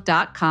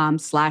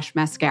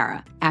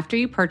 honeylove.com/mascara. After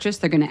you purchase,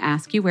 they're going to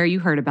ask you where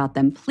you heard about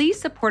them. Please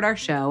support our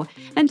show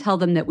and tell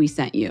them that we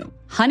sent you.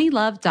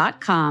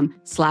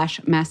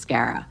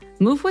 honeylove.com/mascara.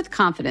 Move with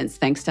confidence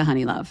thanks to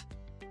Honeylove.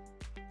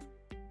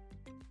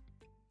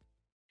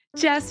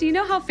 Jess, you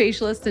know how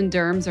facialists and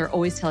derms are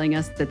always telling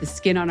us that the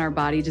skin on our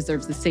body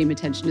deserves the same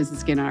attention as the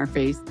skin on our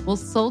face? Well,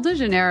 Sol de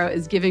Janeiro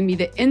is giving me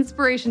the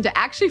inspiration to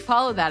actually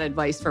follow that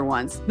advice for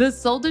once. The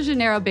Sol de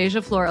Janeiro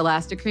Beija Flor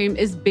Elastic Cream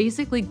is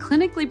basically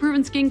clinically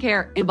proven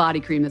skincare and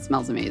body cream that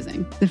smells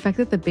amazing. The fact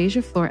that the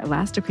Beija Flor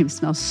Elastic Cream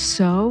smells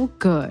so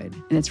good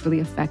and it's really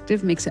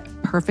effective makes it a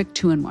perfect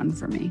 2-in-1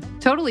 for me.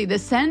 Totally. The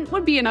scent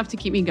would be enough to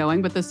keep me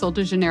going, but the Sol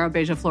de Janeiro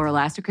Beija Flor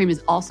Elastic Cream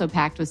is also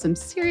packed with some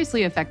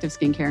seriously effective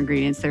skincare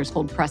ingredients. There's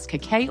cold-pressed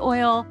cacao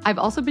oil. I've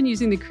also been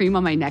using the cream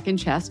on my neck and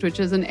chest, which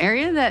is an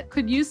area that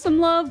could use some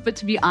love, but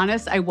to be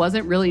honest, I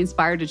wasn't really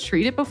inspired to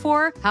treat it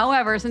before.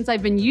 However, since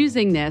I've been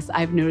using this,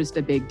 I've noticed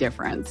a big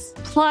difference.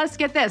 Plus,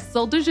 get this,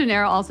 Sol de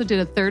Janeiro also did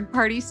a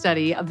third-party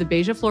study of the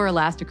Beija Flor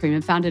Elastic Cream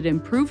and found it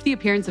improved the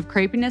appearance of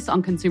crepiness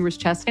on consumers'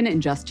 chest skin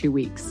in just 2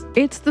 weeks.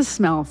 It's the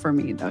smell for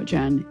me though,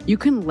 Jen. You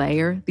can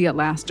layer the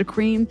Elastic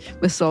Cream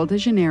with Sol de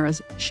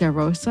Janeiro's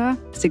Cheirosa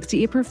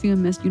 68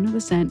 perfume mist. You know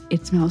the scent.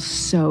 It smells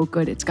so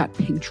good. It's got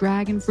pink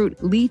dragon fruit,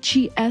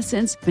 lychee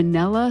essence,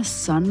 vanilla,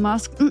 sun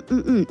musk,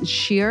 It's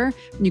sheer.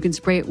 You can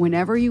spray it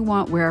whenever you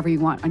want, wherever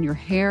you want, on your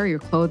hair, your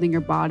clothing,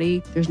 your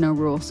body. There's no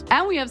rules.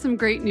 And we have some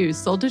great news.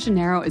 Sol de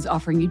Janeiro is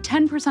offering you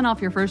 10%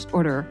 off your first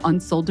order on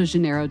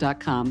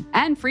soldejaneiro.com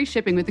and free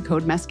shipping with the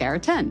code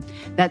MASCARA10.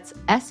 That's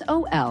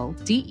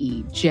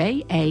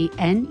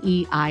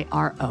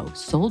SOLDEJANEIRO,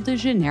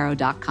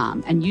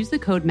 soldejaneiro.com, and use the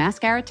code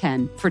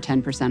MASCARA10 for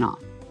 10% off.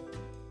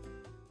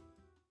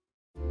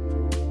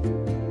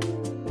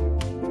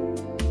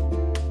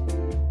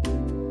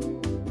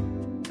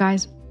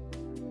 Guys,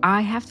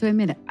 I have to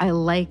admit it. I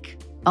like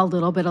a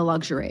little bit of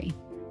luxury,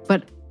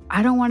 but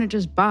I don't want to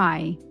just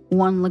buy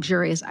one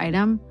luxurious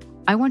item.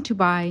 I want to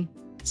buy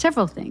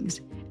several things.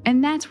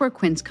 And that's where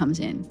Quince comes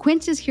in.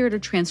 Quince is here to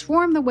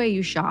transform the way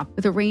you shop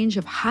with a range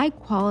of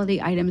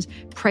high-quality items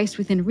priced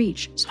within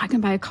reach, so I can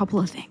buy a couple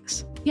of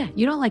things. Yeah,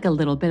 you don't like a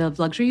little bit of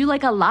luxury. You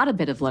like a lot of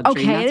bit of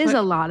luxury. Okay, it is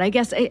a lot. I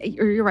guess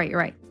you're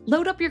right.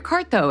 Load up your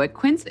cart, though. At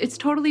Quince, it's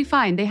totally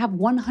fine. They have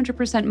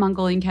 100%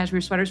 Mongolian cashmere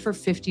sweaters for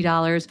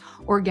 $50,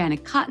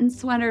 organic cotton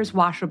sweaters,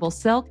 washable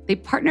silk. They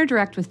partner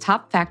direct with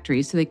top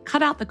factories, so they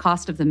cut out the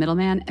cost of the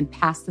middleman and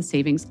pass the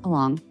savings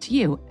along to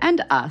you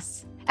and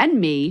us.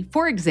 And me,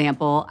 for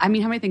example, how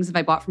many things have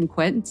I bought from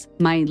Quince?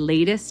 My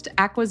latest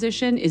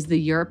acquisition is the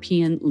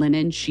European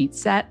linen sheet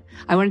set.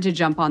 I wanted to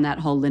jump on that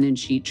whole linen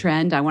sheet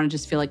trend. I want to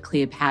just feel like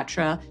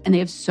Cleopatra. And they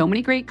have so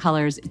many great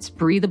colors. It's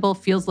breathable,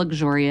 feels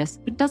luxurious,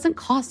 but doesn't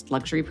cost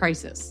luxury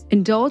prices.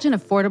 Indulge in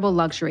affordable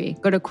luxury.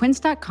 Go to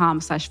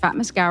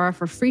quince.com/fatmascara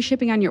for free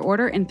shipping on your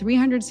order and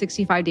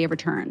 365-day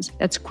returns.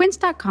 That's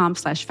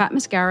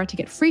quince.com/fatmascara to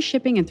get free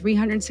shipping and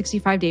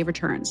 365-day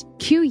returns.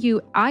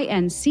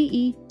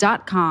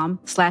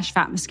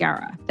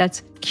 QUINCE.com/fatmascara.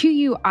 That's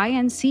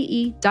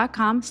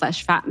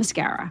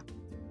QUINCE.com/fatmascara.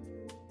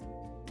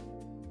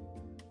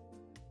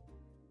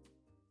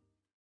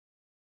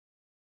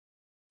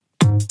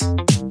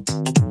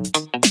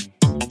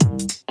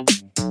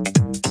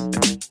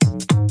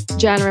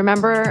 Jen,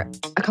 remember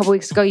a couple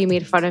weeks ago you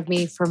made fun of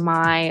me for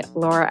my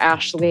Laura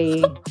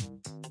Ashley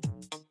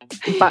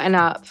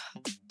button-up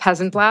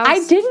peasant blouse?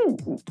 I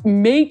didn't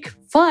make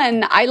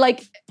fun. I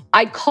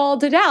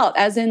called it out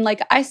as in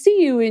I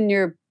see you in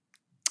your.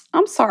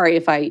 I'm sorry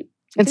if I.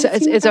 It's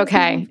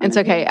okay. It's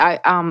okay.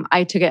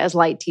 I took it as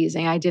light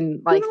teasing. I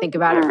didn't think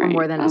about it for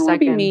more than a second.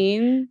 Be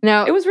mean.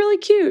 No, it was really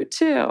cute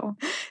too.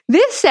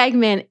 This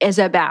segment is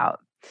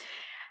about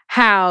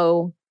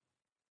how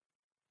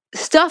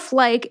stuff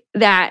like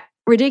that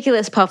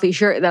ridiculous puffy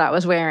shirt that I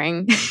was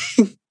wearing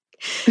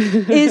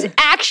is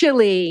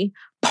actually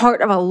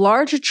part of a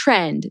larger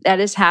trend that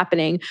is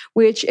happening,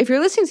 which if you're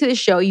listening to this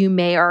show, you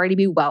may already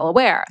be well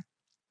aware.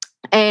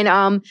 And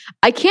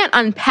I can't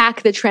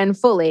unpack the trend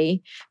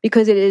fully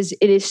because it is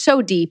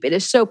so deep, it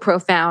is so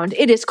profound.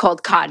 It is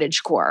called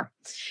cottagecore.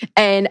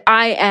 And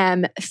I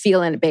am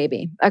feeling it,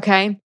 baby.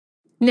 Okay.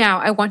 Now,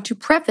 I want to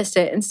preface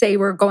it and say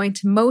we're going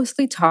to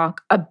mostly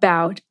talk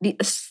about the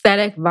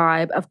aesthetic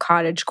vibe of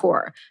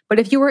cottagecore. But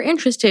if you are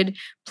interested,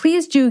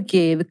 please do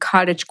give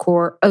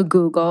cottagecore a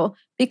Google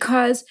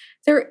because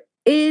there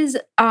is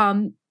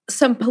some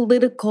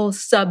political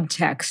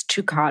subtext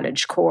to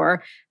cottagecore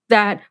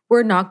that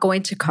we're not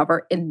going to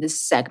cover in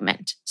this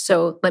segment.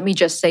 So let me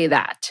just say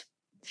that.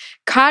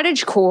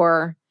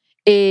 Cottagecore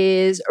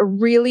is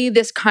really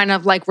this kind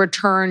of like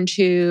return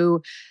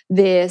to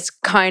this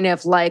kind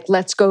of like,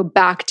 let's go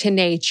back to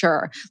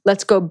nature.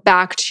 Let's go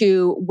back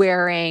to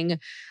wearing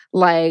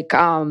like,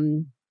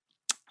 No,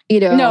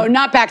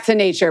 not back to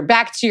nature.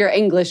 Back to your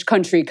English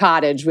country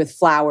cottage with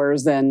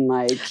flowers and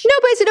like.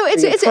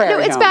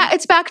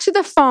 It's back to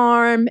the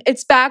farm.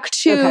 It's back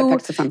to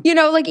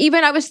like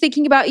even I was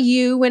thinking about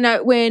you when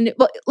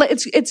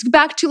it's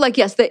back to like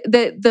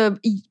the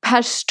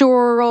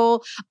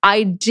pastoral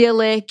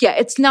idyllic. Yeah,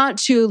 it's not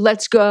to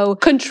let's go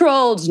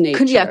controlled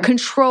nature.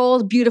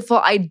 Controlled, beautiful,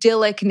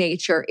 idyllic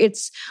nature.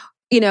 It's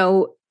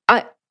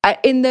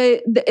in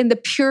the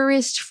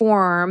purest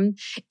form,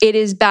 it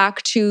is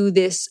back to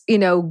this,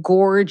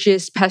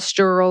 gorgeous,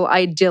 pastoral,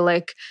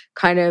 idyllic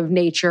kind of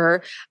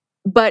nature.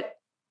 But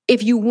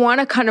if you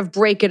want to kind of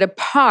break it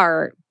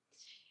apart,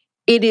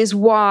 it is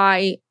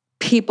why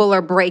people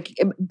are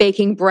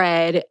baking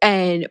bread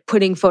and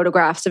putting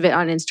photographs of it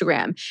on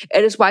Instagram.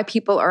 It is why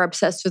people are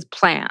obsessed with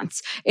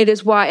plants. It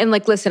is why, and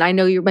like, listen, I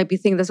know you might be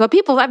thinking this. Well,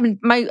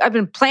 I've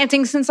been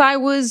planting since I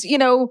was,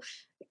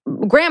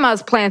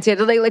 grandma's planted.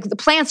 Like the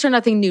plants are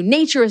nothing new.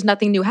 Nature is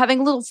nothing new. Having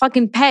a little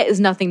fucking pet is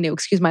nothing new.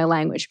 Excuse my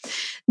language.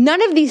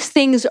 None of these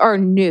things are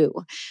new.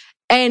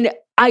 And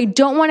I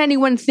don't want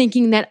anyone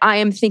thinking that I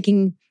am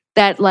thinking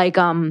that like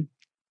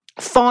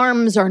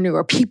farms are new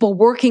or people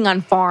working on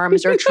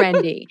farms are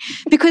trendy.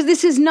 Because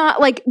this is not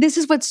like, this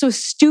is what's so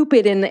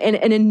stupid and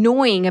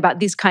annoying about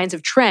these kinds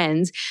of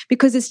trends,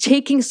 because it's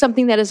taking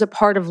something that is a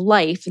part of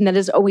life and that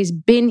has always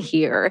been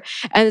here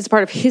and is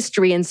part of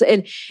history and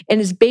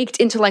is baked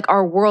into like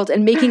our world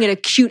and making it a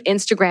cute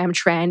Instagram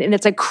trend. And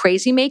it's like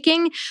crazy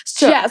making.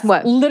 So, yes,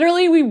 what?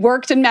 Literally we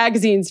worked in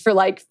magazines for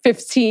like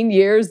 15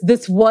 years.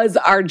 This was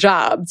our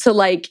job to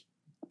like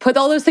put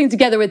all those things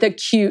together with a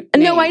cute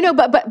name. No, I know,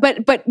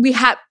 but we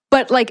have.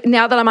 But like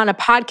now that I'm on a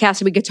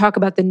podcast, we could talk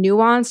about the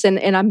nuance, and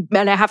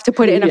I have to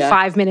put it in a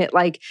 5-minute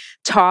like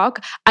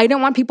talk. I don't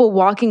want people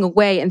walking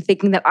away and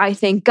thinking that I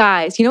think,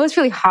 guys, you know what's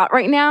really hot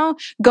right now?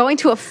 Going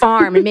to a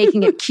farm and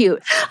making it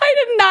cute.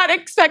 I did not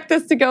expect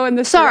this to go in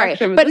this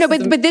direction. But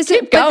this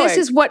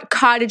is what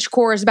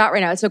cottagecore is about right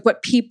now. It's like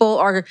what people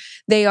are.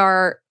 They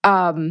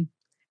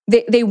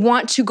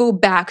want to go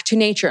back to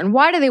nature. And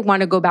why do they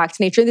want to go back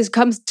to nature?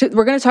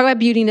 We're going to talk about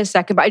beauty in a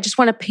second, but I just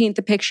want to paint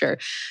the picture.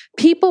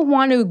 People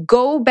want to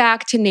go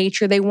back to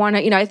nature. They want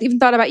to, I even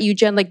thought about you,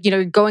 Jen, like,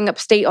 going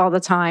upstate all the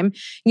time,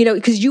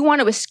 because you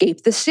want to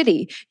escape the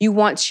city. You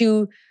want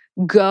to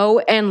go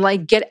and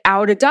like get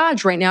out of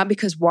Dodge right now.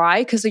 Because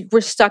why? Because like,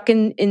 we're stuck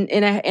in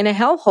a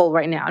hellhole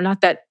right now. Not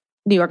that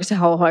New York is a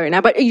hellhole right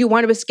now, but you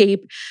want to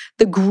escape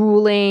the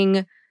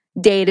grueling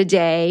day to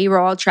day. You're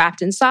all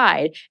trapped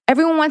inside.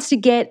 Everyone wants to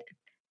get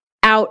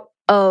out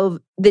of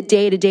the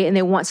day to day and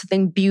they want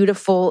something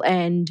beautiful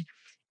and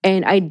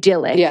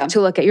idyllic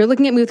to look at. You're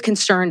looking at me with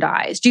concerned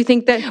eyes. Do you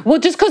think that? Well,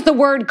 just because the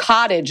word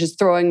cottage is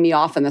throwing me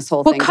off in this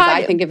whole thing. Because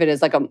I think of it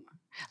as like a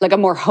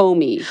more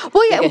homey.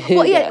 Well,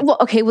 yeah. Well,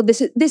 okay. Well,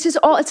 this is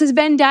all. It's this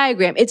Venn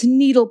diagram. It's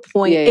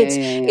needlepoint.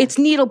 It's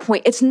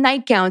needlepoint. It's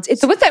nightgowns.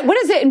 So what's that? What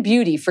is it in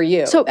beauty for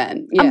you? So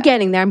then? Yeah. I'm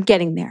getting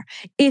there.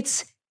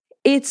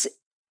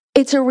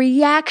 It's a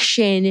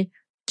reaction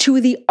to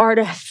the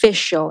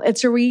artificial.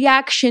 It's a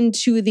reaction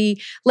to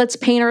the let's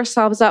paint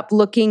ourselves up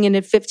looking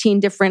in 15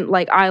 different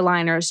like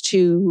eyeliners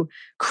to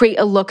create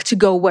a look to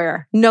go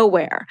where?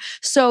 Nowhere.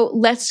 So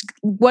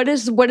what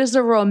is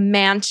a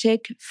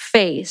romantic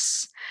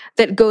face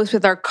that goes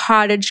with our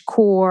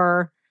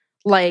cottagecore,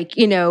 like,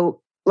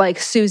 like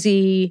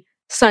Susie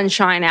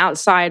Sunshine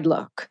outside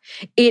look?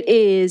 It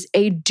is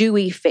a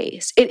dewy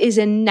face. It is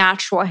a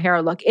natural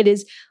hair look. It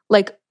is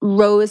like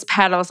rose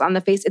petals on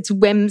the face. It's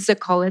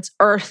whimsical. It's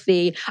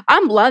earthy.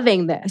 I'm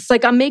loving this.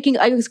 Like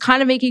I was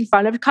kind of making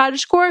fun of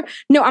cottagecore.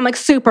 No, I'm like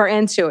super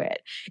into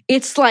it.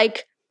 It's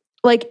like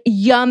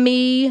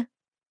yummy,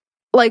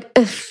 like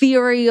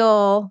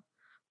ethereal,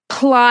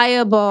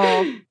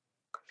 pliable,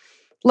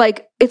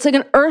 like it's like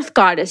an earth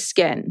goddess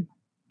skin.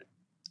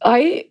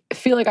 I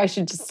feel like I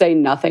should just say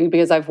nothing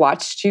because I've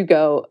watched you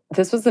go.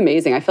 This was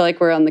amazing. I feel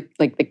like we're on the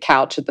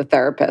couch at the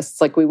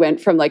therapist. Like we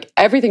went from like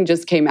everything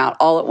just came out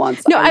all at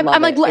once. No,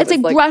 I'm like it's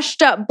like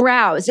brushed up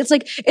brows. It's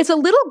like it's a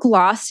little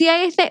glossy.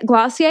 I think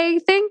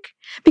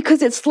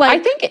because it's like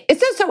I think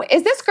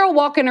is this girl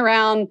walking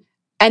around?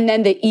 And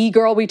then the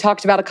e-girl we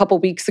talked about a couple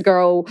weeks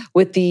ago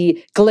with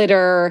the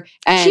glitter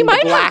and she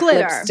might black have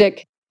glitter.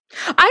 Lipstick.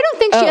 I don't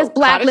think she has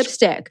black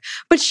lipstick,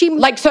 but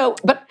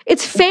but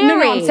it's fairy.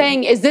 No, I'm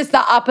saying, is this the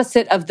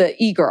opposite of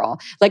the e-girl?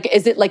 Like,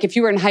 is it like if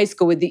you were in high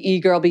school, would the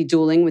e-girl be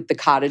dueling with the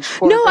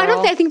cottagecore No, girl? I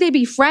don't think. I think they'd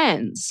be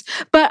friends,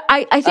 but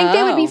I think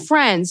they would be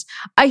friends.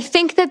 I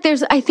think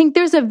there's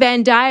a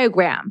Venn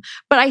diagram,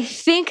 but I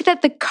think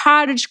that the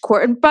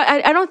cottagecore, but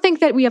I don't think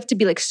that we have to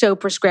be like so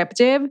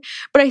prescriptive,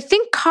 but I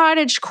think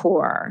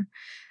cottagecore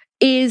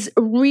is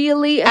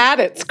really at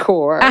its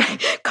core.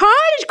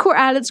 Cottagecore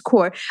at its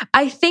core.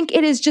 I think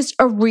it is just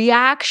a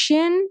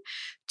reaction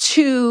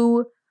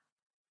to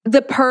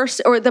the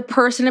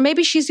person, and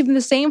maybe she's even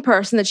the same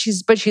person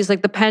but she's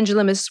like the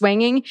pendulum is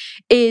swinging,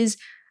 is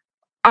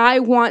I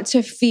want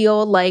to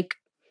feel like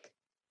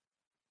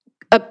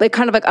like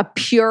kind of like a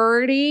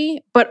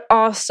purity, but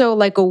also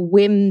like a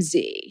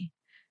whimsy.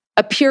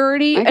 A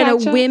purity and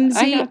a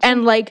whimsy,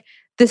 and like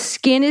the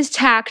skin is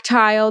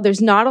tactile. There's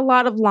not a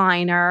lot of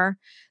liner.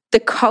 The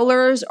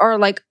colors are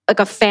like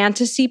a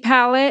fantasy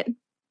palette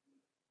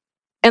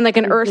and like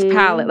an earth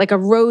palette, like a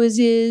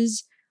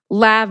roses,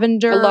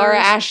 lavender. Laura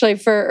Ashley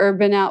for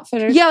Urban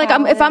Outfitters. Yeah, like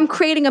if I'm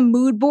creating a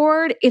mood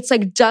board, it's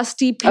like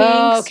dusty pinks.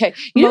 Oh, okay.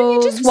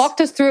 You just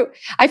walked us through.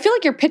 I feel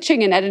like you're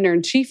pitching an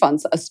editor-in-chief on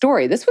a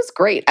story. This was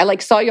great. I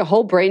like saw your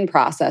whole brain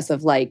process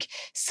of like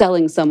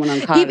selling someone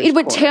on cottagecore.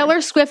 When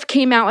Taylor Swift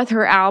came out with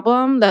her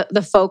album,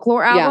 the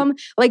folklore album,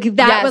 like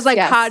that was like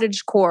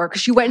cottagecore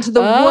because she went into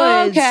the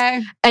woods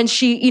and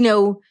she,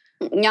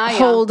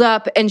 holed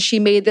up and she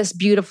made this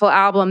beautiful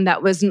album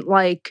that wasn't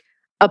like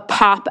a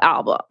pop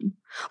album.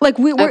 Like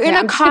we're in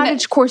a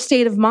cottagecore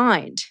state of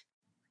mind.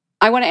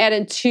 I want to add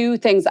in two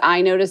things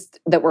I noticed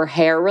that were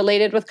hair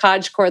related with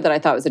cottagecore that I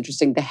thought was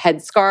interesting. The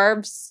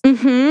headscarves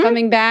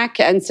coming back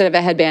instead of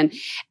a headband.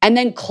 And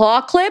then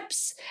claw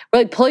clips,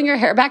 like pulling your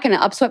hair back in an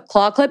upswept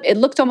claw clip. It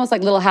looked almost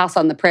like Little House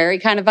on the Prairie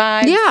kind of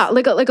vibe. Yeah,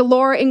 like a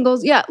Laura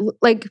Ingalls. Yeah,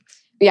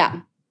 yeah.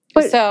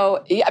 But,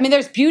 so, I mean,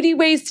 there's beauty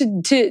ways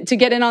to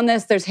get in on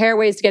this. There's hair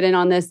ways to get in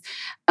on this.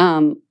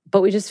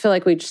 But we just feel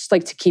like we just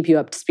like to keep you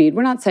up to speed.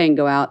 We're not saying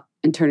go out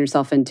and turn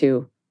yourself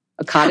into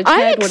a cottage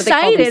head. I'm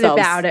excited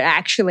about it,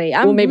 actually.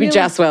 Maybe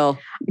Jess will.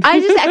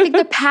 I think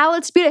the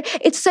palette's beautiful.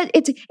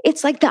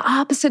 It's like the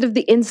opposite of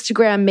the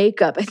Instagram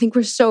makeup. I think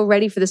we're so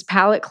ready for this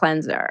palette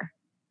cleanser.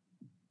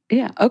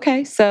 Yeah.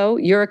 Okay. So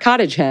you're a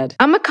cottage head.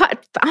 I'm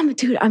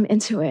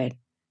into it.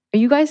 Are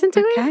you guys into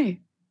it? Okay.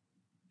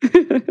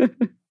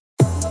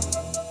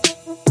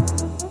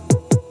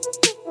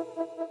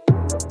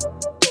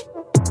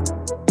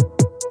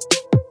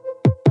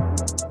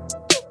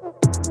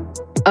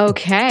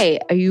 Okay,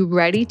 are you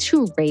ready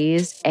to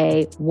raise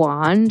a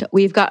wand?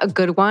 We've got a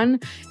good one.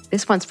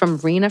 This one's from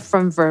Rena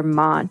from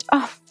Vermont.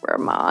 Oh,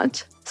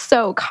 Vermont.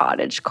 So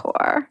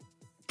cottagecore.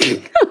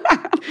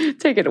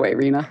 Take it away,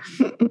 Rena.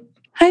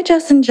 Hi,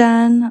 Jess and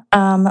Jen.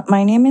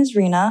 My name is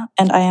Rena,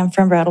 and I am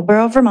from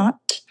Brattleboro,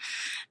 Vermont.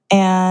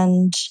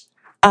 And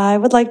I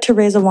would like to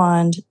raise a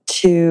wand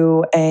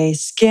to a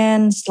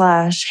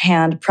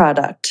skin/hand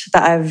product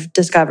that I've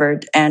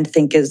discovered and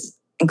think is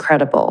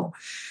incredible.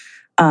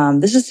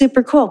 This is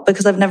super cool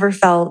because I've never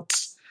felt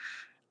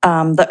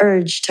the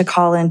urge to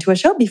call into a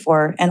show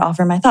before and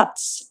offer my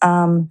thoughts.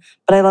 But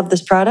I love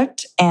this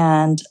product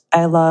and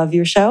I love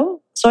your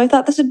show. So I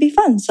thought this would be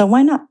fun. So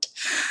why not?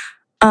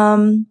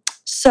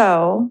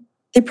 So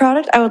the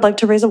product I would like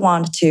to raise a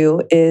wand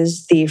to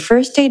is the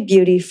First Aid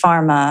Beauty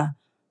Pharma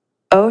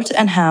Oat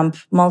and Hemp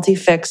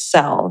Multi-Fix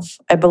Salve.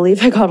 I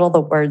believe I got all the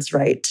words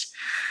right.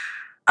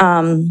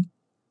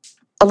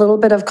 A little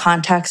bit of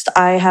context.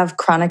 I have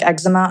chronic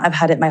eczema. I've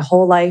had it my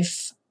whole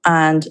life,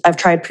 and I've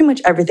tried pretty much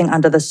everything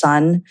under the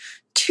sun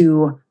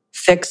to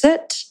fix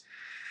it,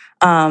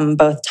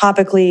 both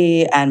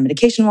topically and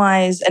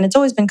medication-wise, and it's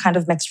always been kind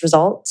of mixed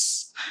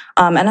results.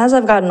 And as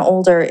I've gotten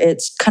older,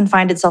 it's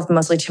confined itself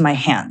mostly to my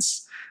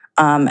hands.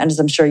 And as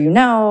I'm sure you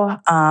know,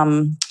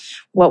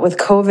 what with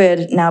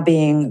COVID now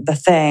being the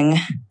thing,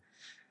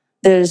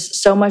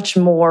 there's so much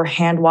more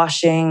hand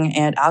washing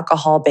and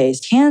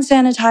alcohol-based hand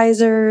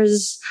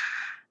sanitizers,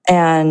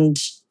 and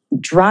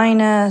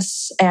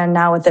dryness, and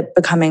now with it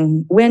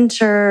becoming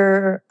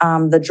winter,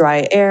 the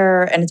dry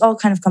air, and it's all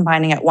kind of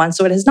combining at once.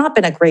 So it has not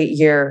been a great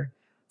year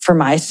for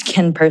my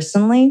skin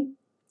personally.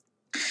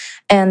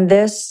 And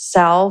this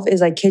salve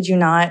is, I kid you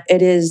not,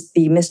 it is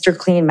the Mr.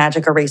 Clean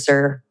Magic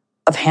Eraser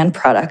of hand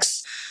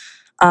products.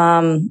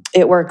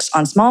 It works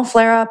on small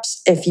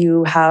flare-ups if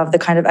you have the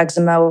kind of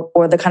eczema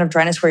or the kind of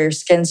dryness where your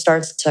skin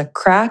starts to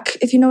crack,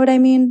 if you know what I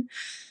mean.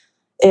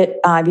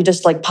 You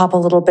just like pop a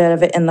little bit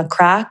of it in the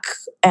crack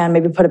and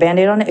maybe put a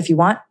Band-Aid on it if you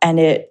want, and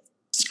it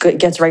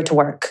gets right to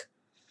work.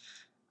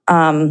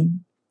 I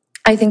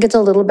think it's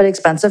a little bit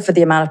expensive for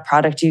the amount of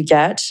product you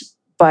get,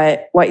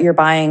 but what you're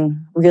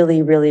buying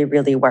really, really,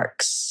 really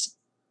works.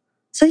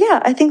 So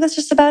yeah, I think that's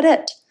just about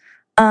it.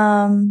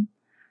 I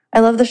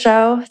love the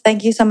show.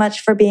 Thank you so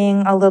much for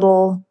being a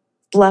little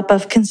blep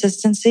of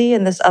consistency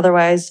in this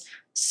otherwise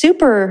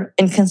super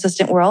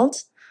inconsistent world.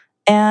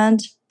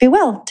 And be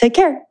well. Take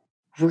care.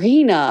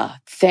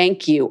 Rena,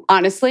 thank you.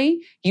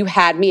 Honestly, you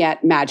had me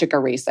at Magic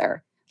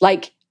Eraser.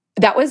 Like,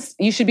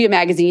 you should be a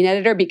magazine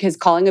editor, because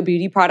calling a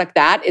beauty product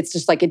that, it's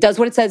just like, it does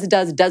what it says it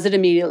does it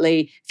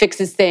immediately,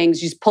 fixes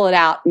things, you just pull it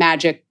out,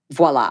 magic,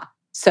 voila.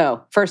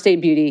 So, First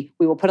Aid Beauty,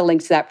 we will put a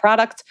link to that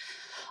product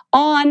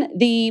on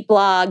the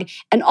blog.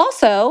 And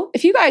also,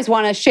 if you guys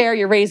want to share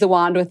your Raise a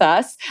Wand with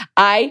us,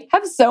 I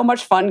have so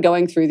much fun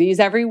going through these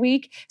every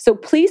week. So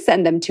please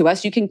send them to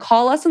us. You can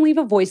call us and leave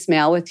a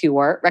voicemail with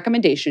your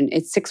recommendation.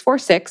 It's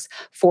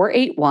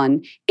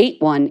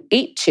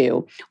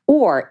 646-481-8182.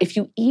 Or if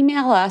you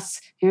email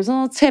us, here's a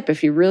little tip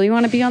if you really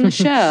want to be on the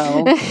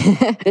show.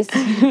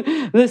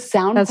 The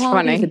sound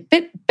quality is a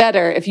bit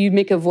better if you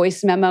make a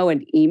voice memo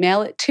and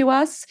email it to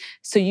us.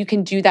 So you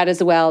can do that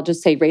as well.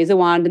 Just say Raise a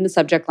Wand in the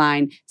subject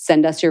line.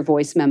 Send us your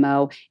voice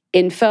memo.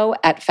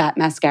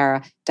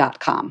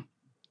 info@fatmascara.com.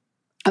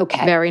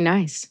 Okay. Very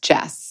nice.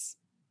 Jess,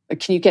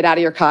 can you get out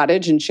of your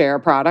cottage and share a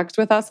product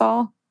with us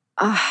all?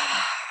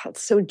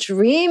 It's so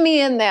dreamy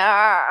in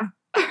there.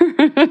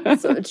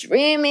 So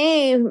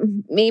dreamy.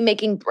 Me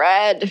making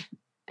bread.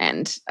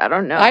 And I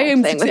don't know. I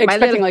am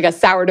expecting like a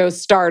sourdough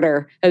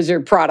starter as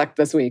your product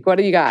this week. What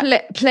do you got?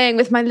 Playing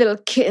with my little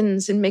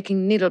kittens and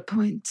making needle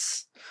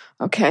points.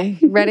 Okay,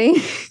 ready?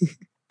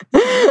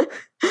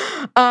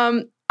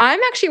 I'm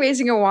actually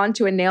raising a wand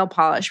to a nail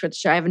polish,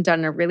 which I haven't done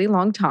in a really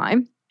long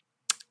time.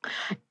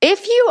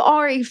 If you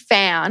are a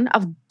fan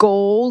of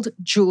gold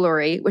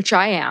jewelry, which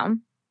I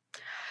am,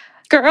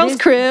 Girls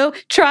Crew,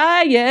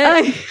 try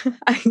it.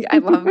 I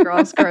love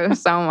Girls Crew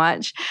so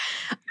much.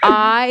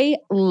 I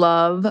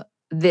love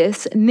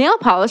this nail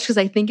polish because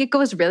I think it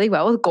goes really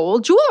well with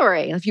gold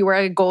jewelry. If you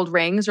wear gold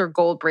rings or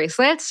gold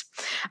bracelets,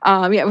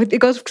 it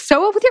goes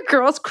so well with your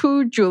Girls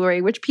Crew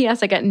jewelry. Which,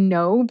 P.S., I get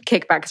no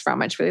kickbacks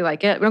from. I just really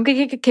like it. We don't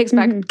get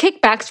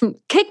kickbacks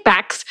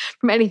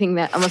from anything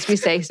that unless we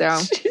say so.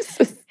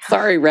 Jesus.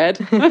 Sorry, Red.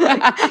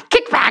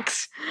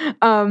 Kickbacks.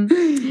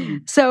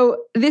 So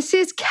this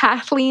is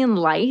Kathleen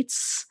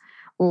Lights.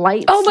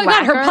 Oh my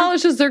God, her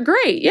polishes are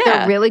great. Yeah.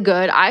 They're really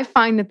good. I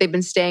find that they've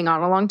been staying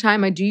on a long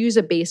time. I do use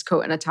a base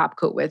coat and a top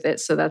coat with it,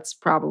 so that's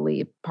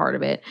probably part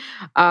of it.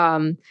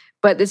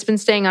 But it's been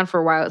staying on for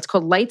a while. It's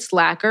called Lights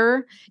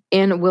Lacquer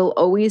and Will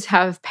Always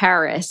Have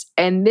Paris.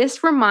 And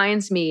this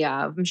reminds me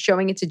of, I'm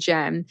showing it to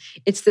Jen,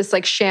 it's this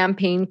like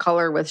champagne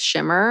color with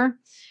shimmer.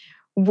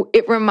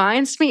 It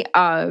reminds me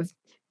of,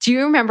 do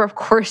you remember? Of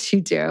course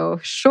you do.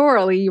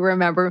 Surely you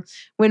remember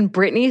when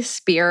Britney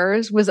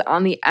Spears was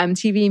on the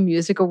MTV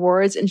Music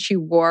Awards and she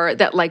wore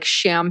that like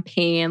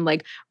champagne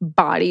like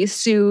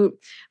bodysuit,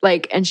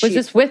 like, and she was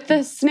this with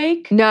the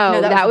snake?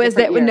 No, that was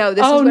that. No,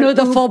 this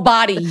the full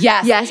body.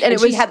 Yes, yes, and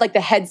she had like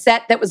the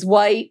headset that was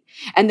white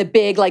and the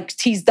big like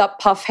teased up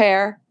puff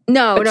hair.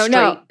 No.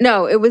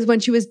 It was when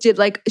she was just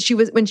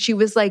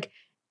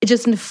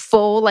in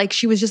full, like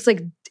she was just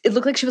like. It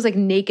looked like she was like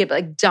naked, but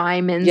like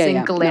diamonds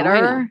and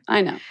glitter. No,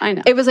 I know.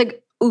 It was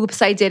like,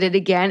 oops, I did it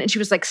again. And she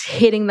was like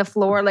hitting the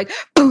floor like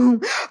boom,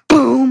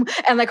 boom.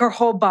 And like her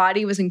whole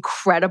body was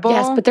incredible.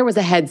 Yes, but there was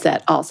a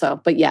headset also.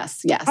 But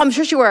yes. I'm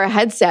sure she wore a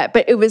headset,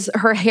 but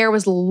her hair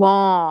was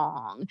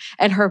long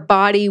and her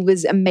body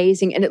was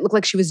amazing. And it looked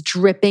like she was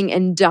dripping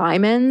in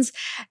diamonds.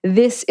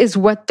 This is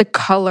what the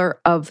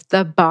color of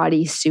the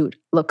bodysuit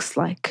looks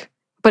like.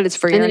 But it's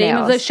for your nails. And the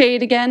name of the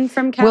shade again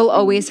from Kathleen? Will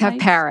Always Have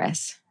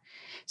Paris.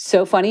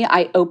 So funny.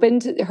 I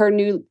opened her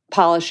new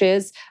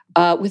polishes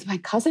with my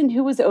cousin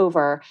who was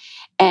over,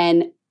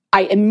 and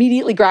I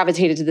immediately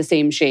gravitated to the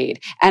same shade.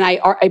 And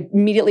I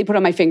immediately put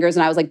on my fingers,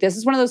 and I was like, this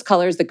is one of those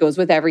colors that goes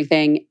with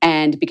everything.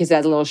 And because it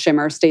has a little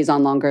shimmer, stays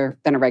on longer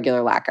than a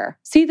regular lacquer.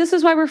 See, this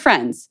is why we're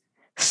friends.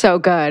 So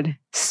good.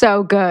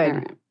 So good.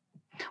 Right.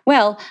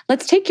 Well,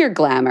 let's take your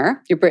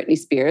glamour, your Britney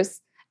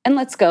Spears, and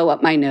let's go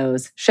up my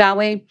nose, shall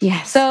we?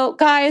 Yes. So,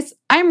 guys,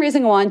 I'm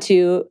raising a wand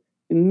to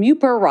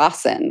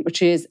mupirocin,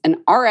 which is an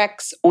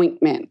RX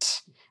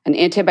ointment, an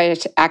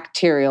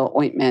antibacterial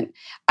ointment.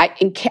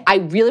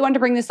 I really wanted to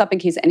bring this up in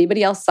case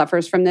anybody else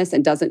suffers from this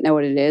and doesn't know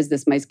what it is.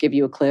 This might give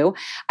you a clue.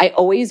 I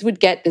always would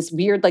get this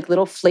weird, like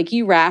little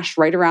flaky rash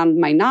right around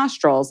my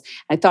nostrils.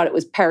 I thought it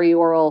was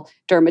perioral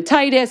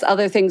dermatitis,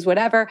 other things,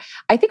 whatever.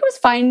 I think it was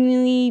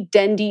finally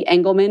Dendi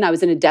Engelman I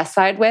was in a desk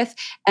side with,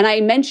 and I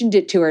mentioned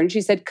it to her, and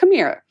she said, "Come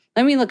here.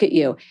 Let me look at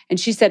you." And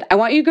she said, "I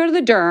want you to go to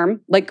the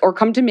derm, or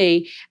come to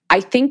me. I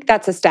think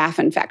that's a staph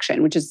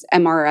infection," which is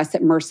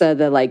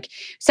MRSA,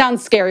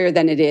 sounds scarier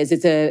than it is.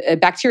 It's a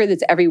bacteria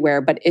that's everywhere,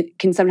 but it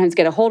can sometimes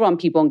get a hold on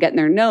people and get in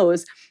their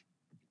nose.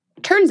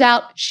 Turns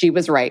out she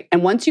was right.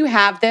 And once you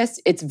have this,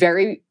 it's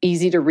very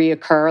easy to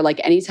reoccur. Like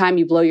anytime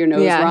you blow your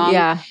nose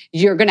wrong,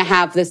 you're going to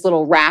have this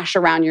little rash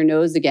around your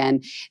nose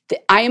again.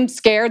 I am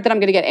scared that I'm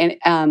going to get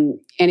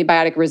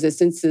antibiotic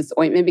resistance to this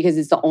ointment because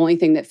it's the only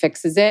thing that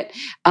fixes it.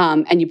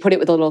 And you put it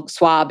with a little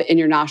swab in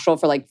your nostril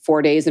for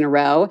 4 days in a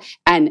row,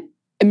 and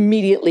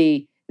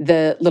immediately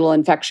the little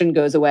infection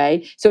goes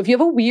away. So if you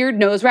have a weird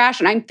nose rash,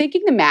 and I'm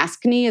thinking the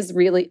maskne is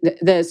really,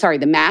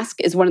 the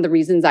mask is one of the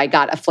reasons I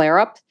got a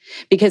flare-up,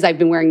 because I've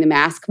been wearing the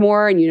mask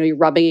more and, you're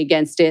rubbing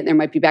against it and there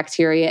might be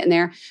bacteria in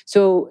there.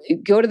 So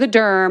go to the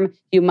derm,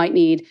 you might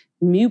need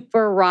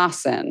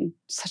mupirocin.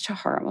 Such a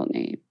horrible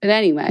name. But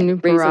anyway.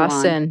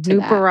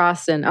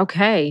 Mupirocin.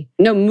 Okay.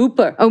 No,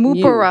 Mupir. Oh,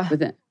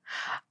 Mupira.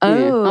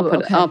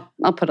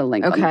 I'll put a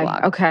link on the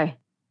blog. Okay.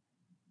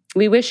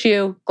 We wish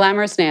you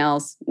glamorous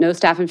nails, no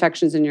staph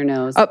infections in your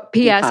nose. Oh,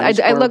 P.S.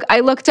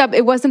 I looked up.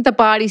 It wasn't the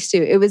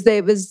bodysuit.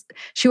 It was.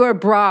 She wore a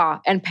bra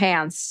and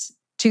pants.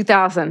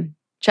 2000.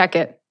 Check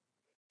it.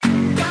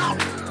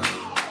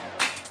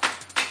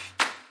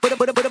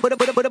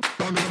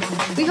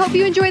 We hope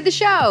you enjoyed the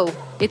show.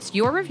 It's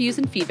your reviews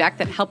and feedback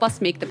that help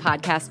us make the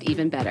podcast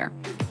even better.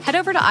 Head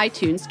over to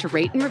iTunes to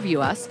rate and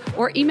review us,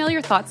 or email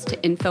your thoughts to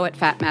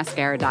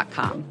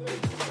info@fatmascara.com.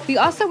 We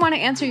also want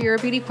to answer your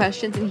beauty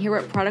questions and hear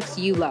what products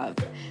you love.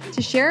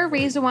 To share a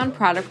Raise a Wand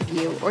product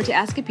review or to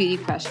ask a beauty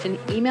question,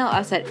 email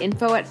us at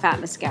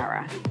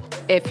info@fatmascara.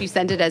 If you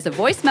send it as a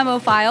voice memo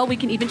file, we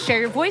can even share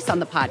your voice on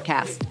the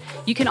podcast.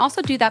 You can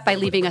also do that by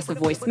leaving us a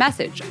voice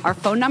message. Our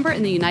phone number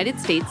in the United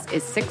States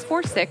is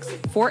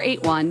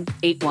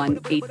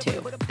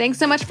 646-481-8182. Thanks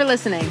so much for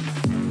listening.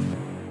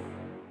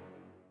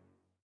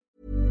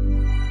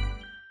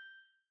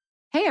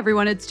 Hey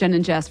everyone, it's Jen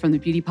and Jess from the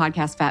beauty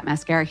podcast Fat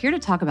Mascara here to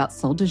talk about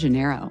Sol de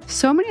Janeiro.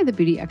 So many of the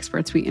beauty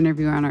experts we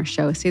interview on our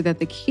show say that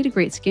the key to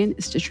great skin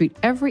is to treat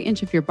every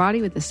inch of your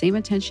body with the same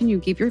attention you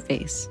give your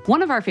face.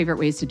 One of our favorite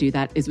ways to do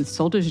that is with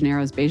Sol de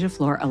Janeiro's Beija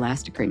Flor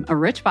Elastic Cream, a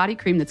rich body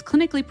cream that's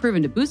clinically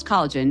proven to boost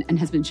collagen and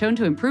has been shown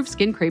to improve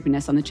skin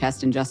crepiness on the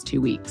chest in just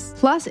 2 weeks.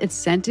 Plus, it's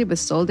scented with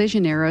Sol de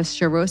Janeiro's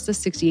Charosta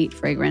 68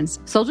 fragrance.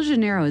 Sol de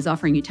Janeiro is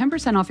offering you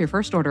 10% off your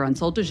first order on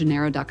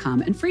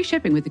soldejaneiro.com and free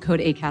shipping with the code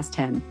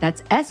ACAST10.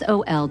 That's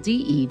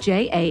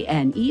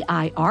SOLDEJANEIRO,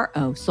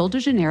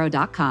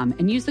 soldejaneiro.com,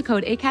 and use the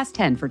code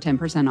ACAST10 for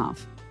 10%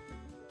 off.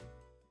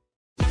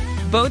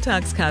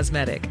 Botox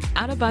Cosmetic,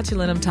 out of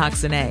botulinum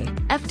toxin A,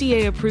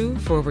 FDA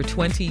approved for over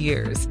 20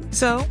 years.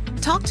 So,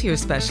 talk to your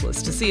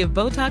specialist to see if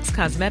Botox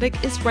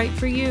Cosmetic is right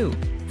for you.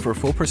 For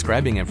full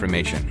prescribing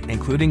information,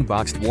 including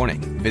boxed warning,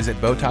 visit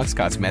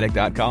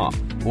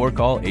BotoxCosmetic.com or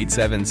call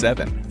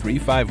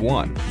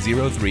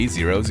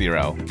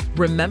 877-351-0300.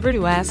 Remember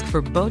to ask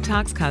for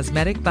Botox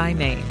Cosmetic by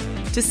name.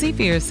 To see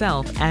for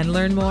yourself and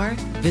learn more,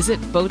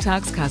 visit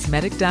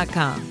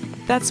BotoxCosmetic.com.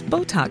 That's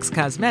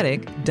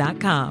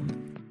BotoxCosmetic.com.